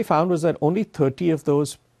 So what they found was that only 30 of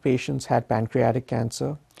those patients had pancreatic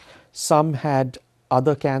cancer. Some had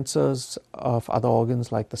other cancers of other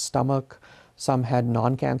organs like the stomach. Some had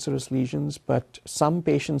non-cancerous lesions, but some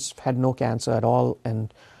patients had no cancer at all,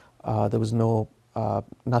 and there was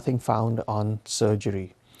nothing found on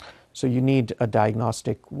surgery. So you need a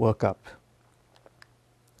diagnostic workup.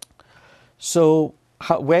 So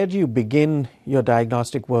where do you begin your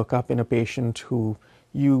diagnostic workup in a patient who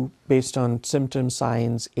you, based on symptoms,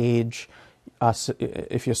 signs, age,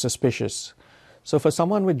 if you're suspicious? So for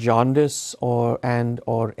someone with jaundice or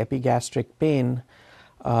epigastric pain,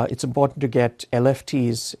 it's important to get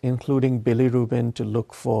LFTs, including bilirubin, to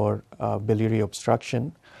look for biliary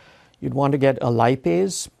obstruction. You'd want to get a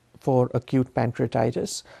lipase for acute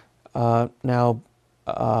pancreatitis. Now,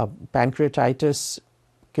 pancreatitis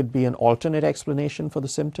could be an alternate explanation for the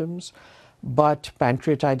symptoms, but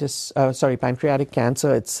pancreatic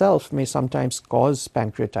cancer itself may sometimes cause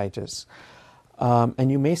pancreatitis.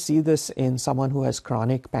 And you may see this in someone who has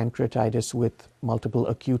chronic pancreatitis with multiple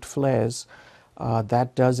acute flares.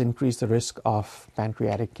 That does increase the risk of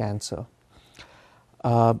pancreatic cancer.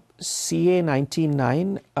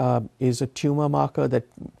 CA19-9 is a tumor marker that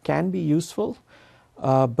can be useful,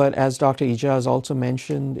 but as Dr. Ijaz also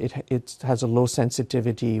mentioned, it has a low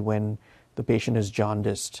sensitivity when the patient is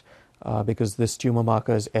jaundiced because this tumor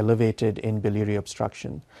marker is elevated in biliary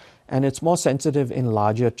obstruction. And it's more sensitive in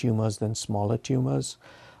larger tumors than smaller tumors.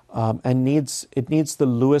 And it needs the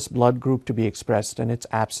Lewis blood group to be expressed, and it's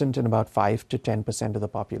absent in about 5 to 10% of the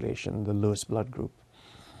population, the Lewis blood group.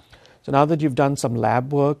 So now that you've done some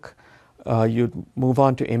lab work, you'd move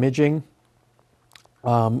on to imaging.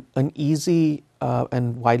 An easy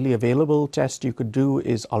and widely available test you could do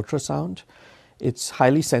is ultrasound. It's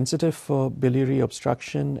highly sensitive for biliary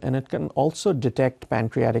obstruction, and it can also detect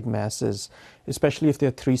pancreatic masses, especially if they're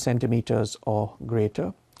 3 centimeters or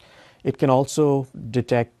greater. It can also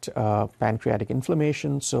detect pancreatic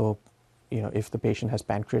inflammation. So, if the patient has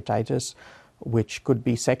pancreatitis, which could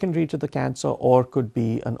be secondary to the cancer or could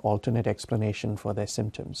be an alternate explanation for their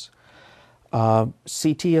symptoms.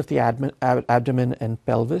 CT of the abdomen and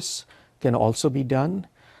pelvis can also be done.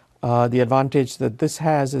 The advantage that this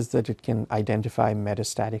has is that it can identify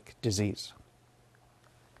metastatic disease.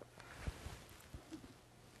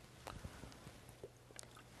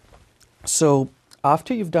 So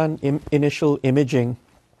after you've done initial imaging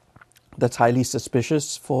that's highly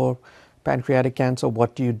suspicious for pancreatic cancer,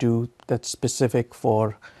 what do you do that's specific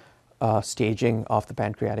for staging of the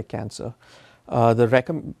pancreatic cancer? The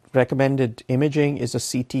recommended imaging is a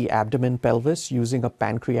CT abdomen pelvis using a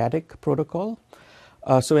pancreatic protocol.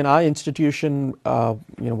 So in our institution,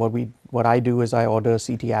 what I do is I order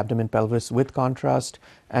CT abdomen pelvis with contrast,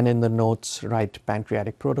 and in the notes write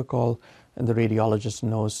pancreatic protocol, and the radiologist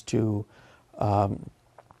knows to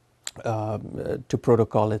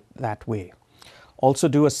protocol it that way. Also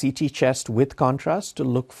do a CT chest with contrast to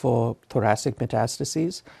look for thoracic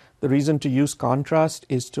metastases. The reason to use contrast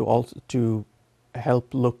is to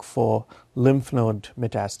help look for lymph node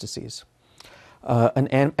metastases. An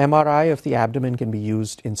MRI of the abdomen can be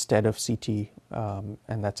used instead of CT,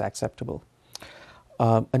 and that's acceptable.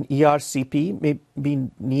 An ERCP may be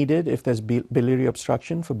needed if there's biliary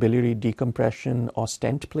obstruction for biliary decompression or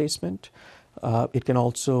stent placement. It can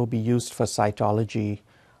also be used for cytology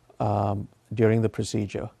during the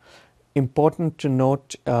procedure. Important to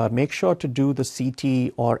note, make sure to do the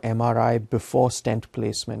CT or MRI before stent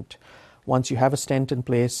placement. Once you have a stent in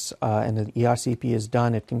place and an ERCP is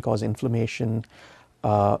done, it can cause inflammation,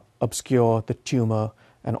 obscure the tumor,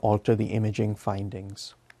 and alter the imaging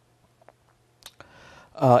findings.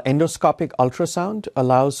 Endoscopic ultrasound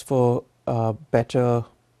allows for better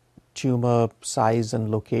tumor size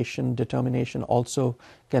and location determination, also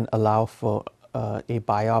can allow for a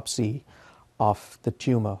biopsy of the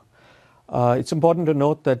tumor. It's important to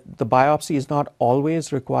note that the biopsy is not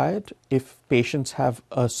always required if patients have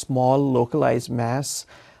a small localized mass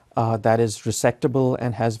that is resectable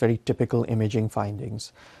and has very typical imaging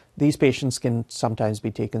findings. These patients can sometimes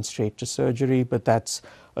be taken straight to surgery, but that's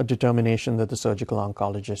a determination that the surgical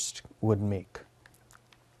oncologist would make.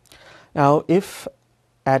 Now, if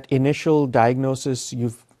at initial diagnosis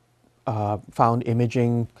you've found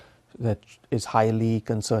imaging that is highly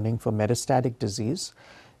concerning for metastatic disease,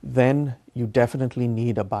 then you definitely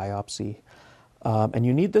need a biopsy. And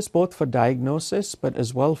you need this both for diagnosis, but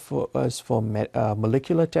as well as for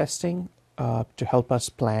molecular testing to help us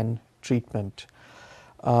plan treatment.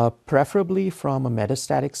 Preferably from a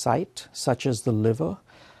metastatic site, such as the liver.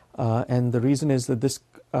 And the reason is that this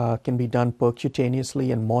can be done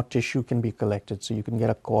percutaneously and more tissue can be collected. So you can get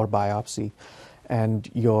a core biopsy and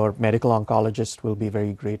your medical oncologist will be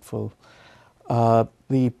very grateful. A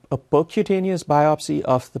percutaneous biopsy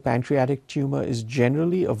of the pancreatic tumor is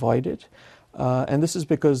generally avoided. And this is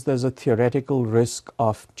because there's a theoretical risk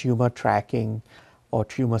of tumor tracking or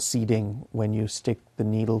tumor seeding when you stick the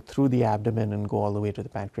needle through the abdomen and go all the way to the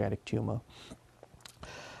pancreatic tumor.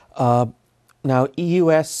 Now,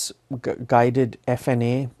 EUS guided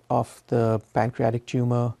FNA of the pancreatic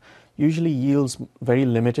tumor usually yields very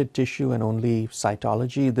limited tissue and only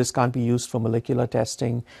cytology. This can't be used for molecular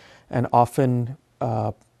testing, and often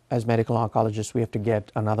as medical oncologists we have to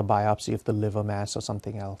get another biopsy of the liver mass or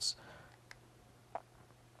something else.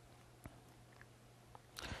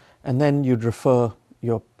 And then you'd refer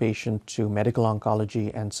your patient to medical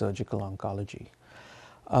oncology and surgical oncology.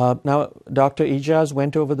 Now, Dr. Ijaz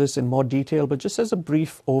went over this in more detail, but just as a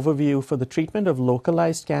brief overview, for the treatment of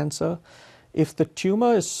localized cancer, if the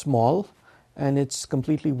tumor is small and it's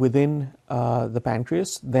completely within the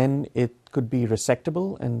pancreas, then it could be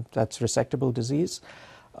resectable, and that's resectable disease.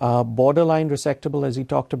 Borderline resectable, as he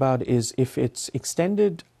talked about, is if it's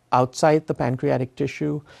extended outside the pancreatic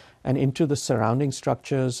tissue and into the surrounding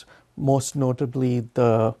structures, most notably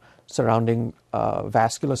the surrounding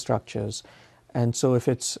vascular structures. And so if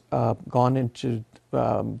it's gone into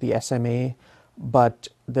the SMA, but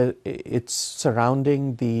it's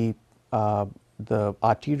surrounding the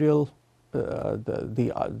arterial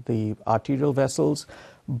the arterial vessels,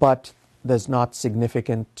 but there's not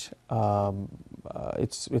significant.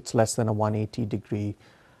 It's less than a 180-degree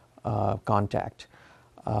contact.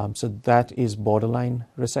 So that is borderline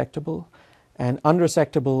resectable. And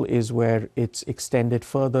unresectable is where it's extended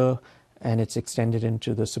further and it's extended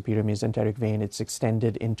into the superior mesenteric vein, it's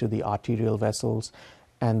extended into the arterial vessels,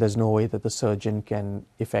 and there's no way that the surgeon can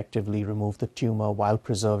effectively remove the tumor while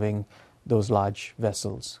preserving those large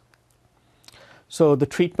vessels. So the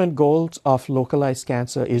treatment goals of localized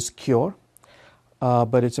cancer is cure,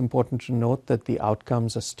 but it's important to note that the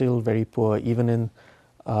outcomes are still very poor. Even in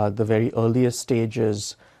the very earliest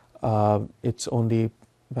stages, it's only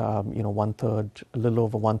a little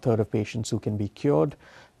over 1/3 of patients who can be cured,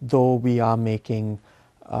 though we are making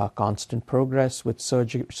constant progress with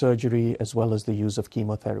surgery as well as the use of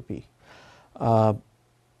chemotherapy.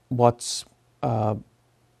 What's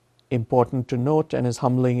important to note and is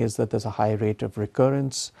humbling is that there's a high rate of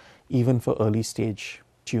recurrence even for early stage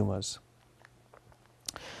tumors.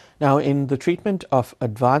 Now, in the treatment of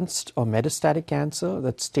advanced or metastatic cancer,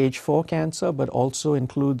 that's stage 4 cancer, but also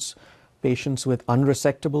includes patients with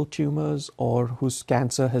unresectable tumors or whose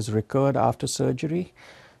cancer has recurred after surgery,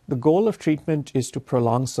 the goal of treatment is to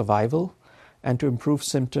prolong survival and to improve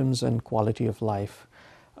symptoms and quality of life.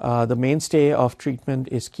 The mainstay of treatment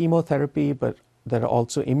is chemotherapy, but there are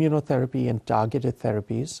also immunotherapy and targeted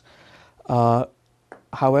therapies.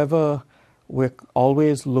 However, we're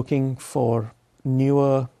always looking for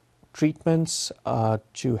newer treatments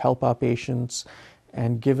to help our patients,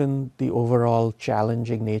 and given the overall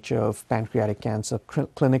challenging nature of pancreatic cancer,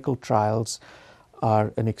 clinical trials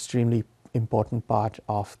are an extremely important part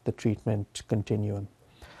of the treatment continuum.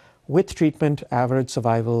 With treatment, average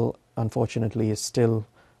survival, unfortunately, is still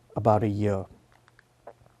about a year.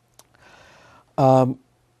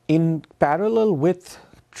 In parallel with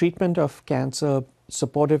treatment of cancer,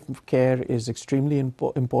 supportive care is extremely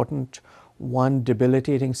important. One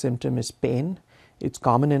debilitating symptom is pain. It's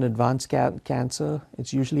common in advanced cancer.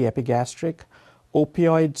 It's usually epigastric.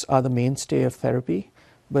 Opioids are the mainstay of therapy,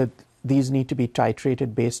 but these need to be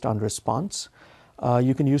titrated based on response.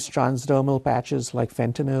 You can use transdermal patches like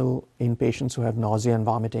fentanyl in patients who have nausea and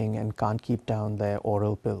vomiting and can't keep down their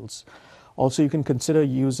oral pills. Also, you can consider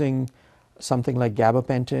using something like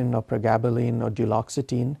gabapentin or pregabalin or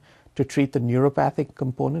duloxetine to treat the neuropathic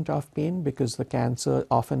component of pain, because the cancer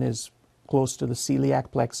often is close to the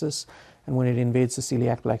celiac plexus, and when it invades the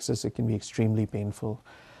celiac plexus, it can be extremely painful.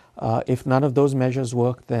 If none of those measures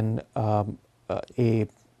work, then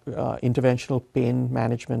interventional pain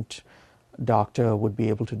management doctor would be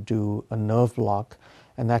able to do a nerve block,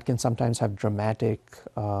 and that can sometimes have dramatic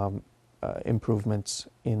improvements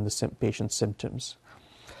in the patient's symptoms.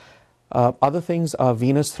 Other things are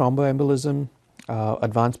venous thromboembolism.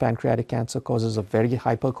 Advanced pancreatic cancer causes a very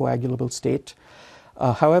hypercoagulable state.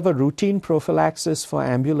 However, routine prophylaxis for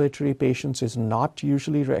ambulatory patients is not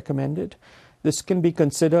usually recommended. This can be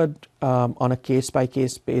considered on a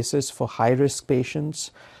case-by-case basis for high-risk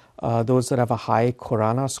patients, those that have a high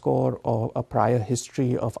Khorana score or a prior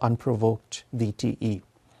history of unprovoked VTE.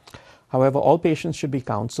 However, all patients should be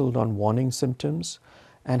counseled on warning symptoms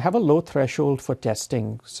and have a low threshold for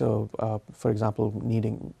testing. So, for example,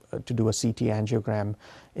 needing to do a CT angiogram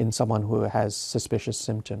in someone who has suspicious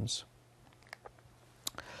symptoms.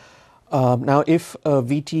 Now, if a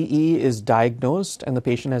VTE is diagnosed and the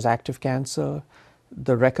patient has active cancer,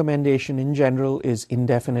 the recommendation in general is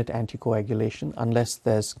indefinite anticoagulation unless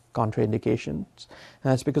there's contraindications.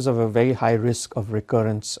 And that's because of a very high risk of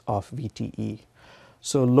recurrence of VTE.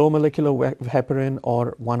 So low molecular heparin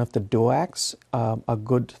or one of the DOACs are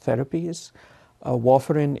good therapies.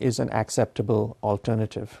 Warfarin is an acceptable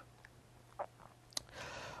alternative.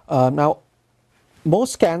 Now,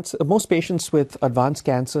 most patients with advanced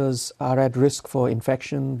cancers are at risk for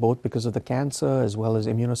infection, both because of the cancer as well as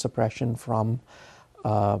immunosuppression from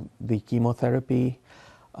the chemotherapy.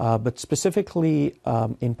 But specifically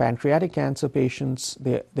in pancreatic cancer patients,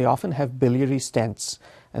 they often have biliary stents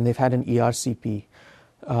and they've had an ERCP.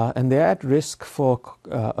 And they're at risk for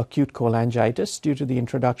acute cholangitis due to the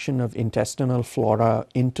introduction of intestinal flora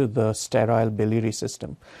into the sterile biliary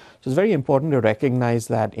system. So it's very important to recognize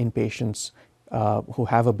that in patients who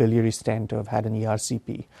have a biliary stent or have had an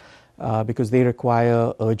ERCP, because they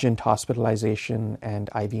require urgent hospitalization and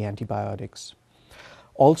IV antibiotics.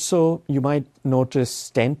 Also, you might notice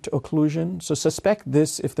stent occlusion. So suspect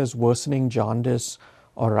this if there's worsening jaundice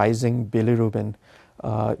or rising bilirubin.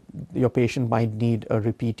 Your patient might need a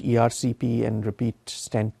repeat ERCP and repeat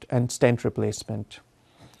stent replacement.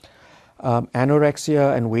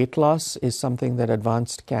 Anorexia and weight loss is something that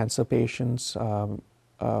advanced cancer patients,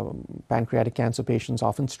 pancreatic cancer patients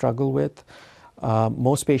often struggle with.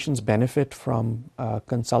 Most patients benefit from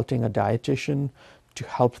consulting a dietitian to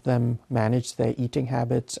help them manage their eating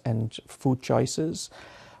habits and food choices.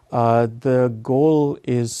 The goal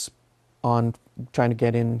is on trying to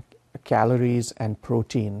get in calories and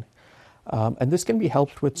protein. And this can be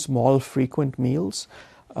helped with small, frequent meals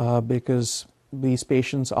because these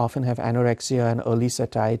patients often have anorexia and early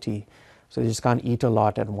satiety. So they just can't eat a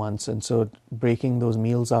lot at once. And so breaking those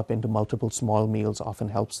meals up into multiple small meals often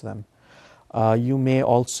helps them. You may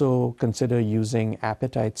also consider using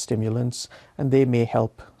appetite stimulants, and they may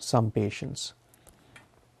help some patients.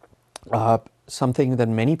 Something that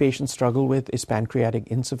many patients struggle with is pancreatic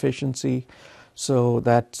insufficiency. So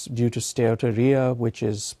that's due to steatorrhea, which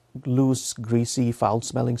is loose, greasy,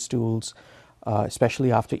 foul-smelling stools, especially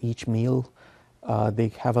after each meal.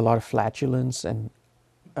 They have a lot of flatulence and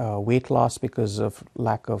weight loss because of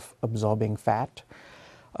lack of absorbing fat.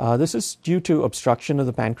 This is due to obstruction of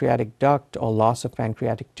the pancreatic duct or loss of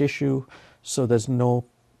pancreatic tissue, so there's no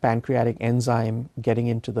pancreatic enzyme getting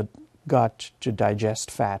into the gut to digest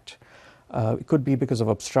fat. It could be because of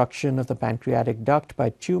obstruction of the pancreatic duct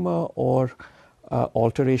by tumor or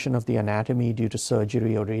alteration of the anatomy due to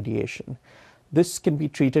surgery or radiation. This can be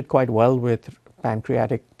treated quite well with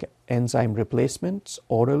pancreatic enzyme replacements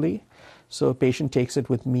orally. So a patient takes it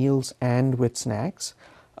with meals and with snacks.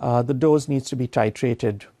 The dose needs to be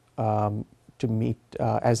titrated to meet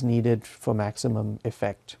as needed for maximum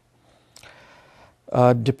effect.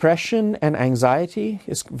 Depression and anxiety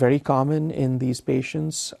is very common in these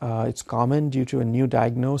patients. It's common due to a new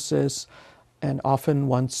diagnosis, and often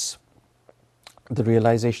once the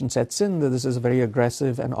realization sets in that this is a very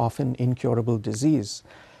aggressive and often incurable disease.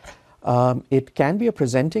 It can be a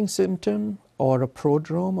presenting symptom or a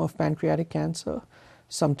prodrome of pancreatic cancer.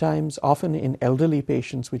 sometimes, often in elderly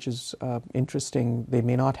patients, which is interesting. They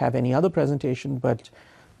may not have any other presentation, but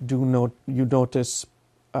you notice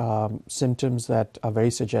symptoms that are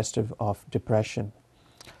very suggestive of depression.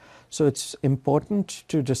 So it's important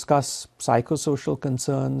to discuss psychosocial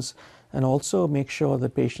concerns and also make sure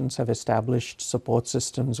that patients have established support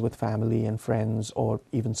systems with family and friends or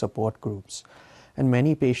even support groups. And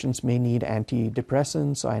many patients may need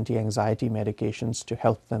antidepressants or anti-anxiety medications to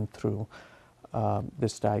help them through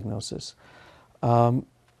this diagnosis.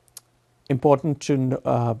 Important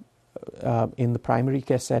to in the primary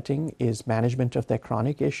care setting is management of their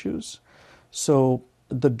chronic issues. So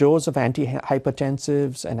the dose of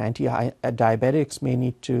antihypertensives and anti-diabetics may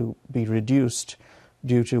need to be reduced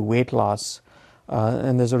due to weight loss.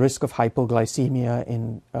 And there's a risk of hypoglycemia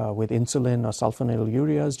with insulin or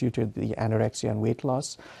sulfonylureas due to the anorexia and weight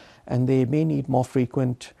loss. And they may need more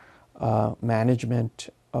frequent management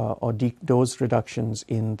or dose reductions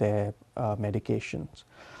in their medications.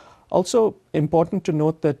 Also important to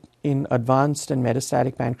note that in advanced and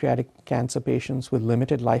metastatic pancreatic cancer patients with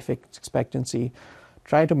limited life expectancy,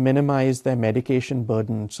 try to minimize their medication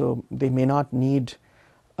burden. So they may not need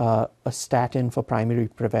a statin for primary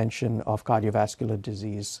prevention of cardiovascular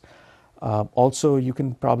disease. Also, you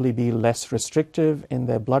can probably be less restrictive in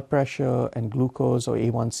their blood pressure and glucose or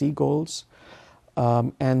A1C goals.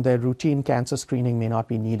 And their routine cancer screening may not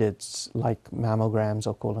be needed, like mammograms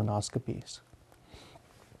or colonoscopies.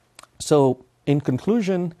 So in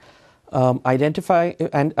conclusion,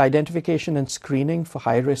 identification and screening for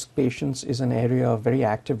high-risk patients is an area of very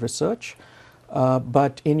active research.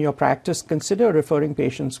 But in your practice, consider referring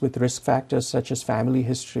patients with risk factors such as family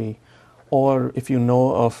history, or if you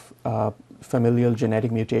know of familial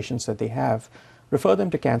genetic mutations that they have, refer them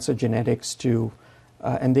to cancer genetics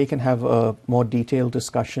and they can have a more detailed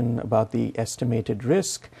discussion about the estimated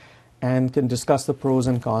risk and can discuss the pros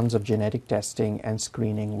and cons of genetic testing and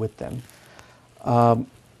screening with them.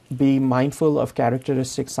 Be mindful of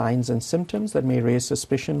characteristic signs and symptoms that may raise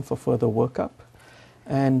suspicion for further workup.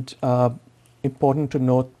 And important to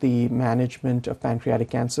note, the management of pancreatic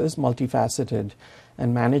cancer is multifaceted,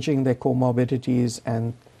 and managing their comorbidities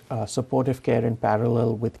and supportive care in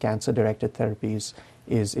parallel with cancer-directed therapies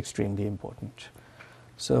is extremely important.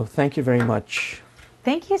 So thank you very much.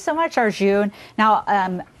 Thank you so much, Arjun. Now,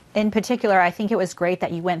 in particular, I think it was great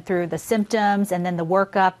that you went through the symptoms and then the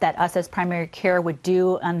workup that us as primary care would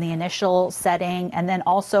do on the initial setting, and then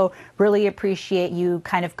also really appreciate you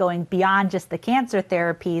kind of going beyond just the cancer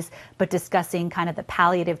therapies, but discussing kind of the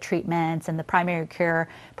palliative treatments and the primary care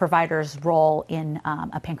provider's role in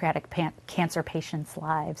a pancreatic cancer patient's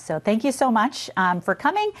lives. So thank you so much for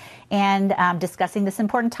coming and discussing this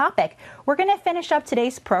important topic. We're going to finish up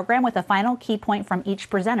today's program with a final key point from each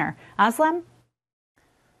presenter. Aslam?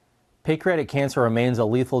 Pancreatic cancer remains a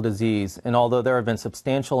lethal disease, and although there have been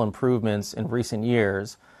substantial improvements in recent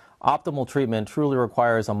years, optimal treatment truly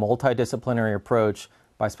requires a multidisciplinary approach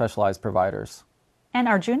by specialized providers. And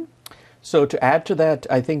Arjun? So to add to that,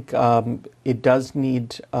 I think it does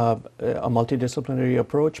need a multidisciplinary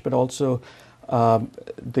approach, but also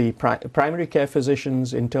the primary care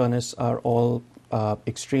physicians, internists are all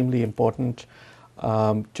extremely important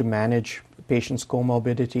to manage patients'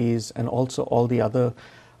 comorbidities and also all the other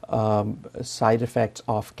side effects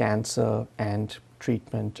of cancer and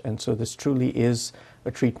treatment. And so this truly is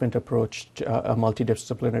a treatment approach, a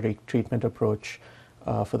multidisciplinary treatment approach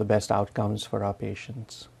for the best outcomes for our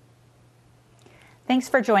patients. Thanks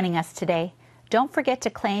for joining us today. Don't forget to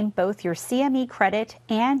claim both your CME credit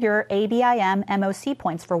and your ABIM MOC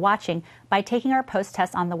points for watching by taking our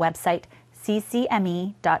post-test on the website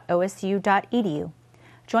ccme.osu.edu.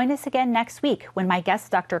 Join us again next week when my guests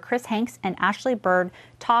Dr. Chris Hanks and Ashley Bird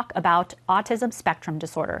talk about autism spectrum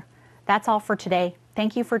disorder. That's all for today.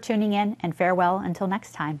 Thank you for tuning in, and farewell until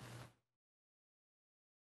next time.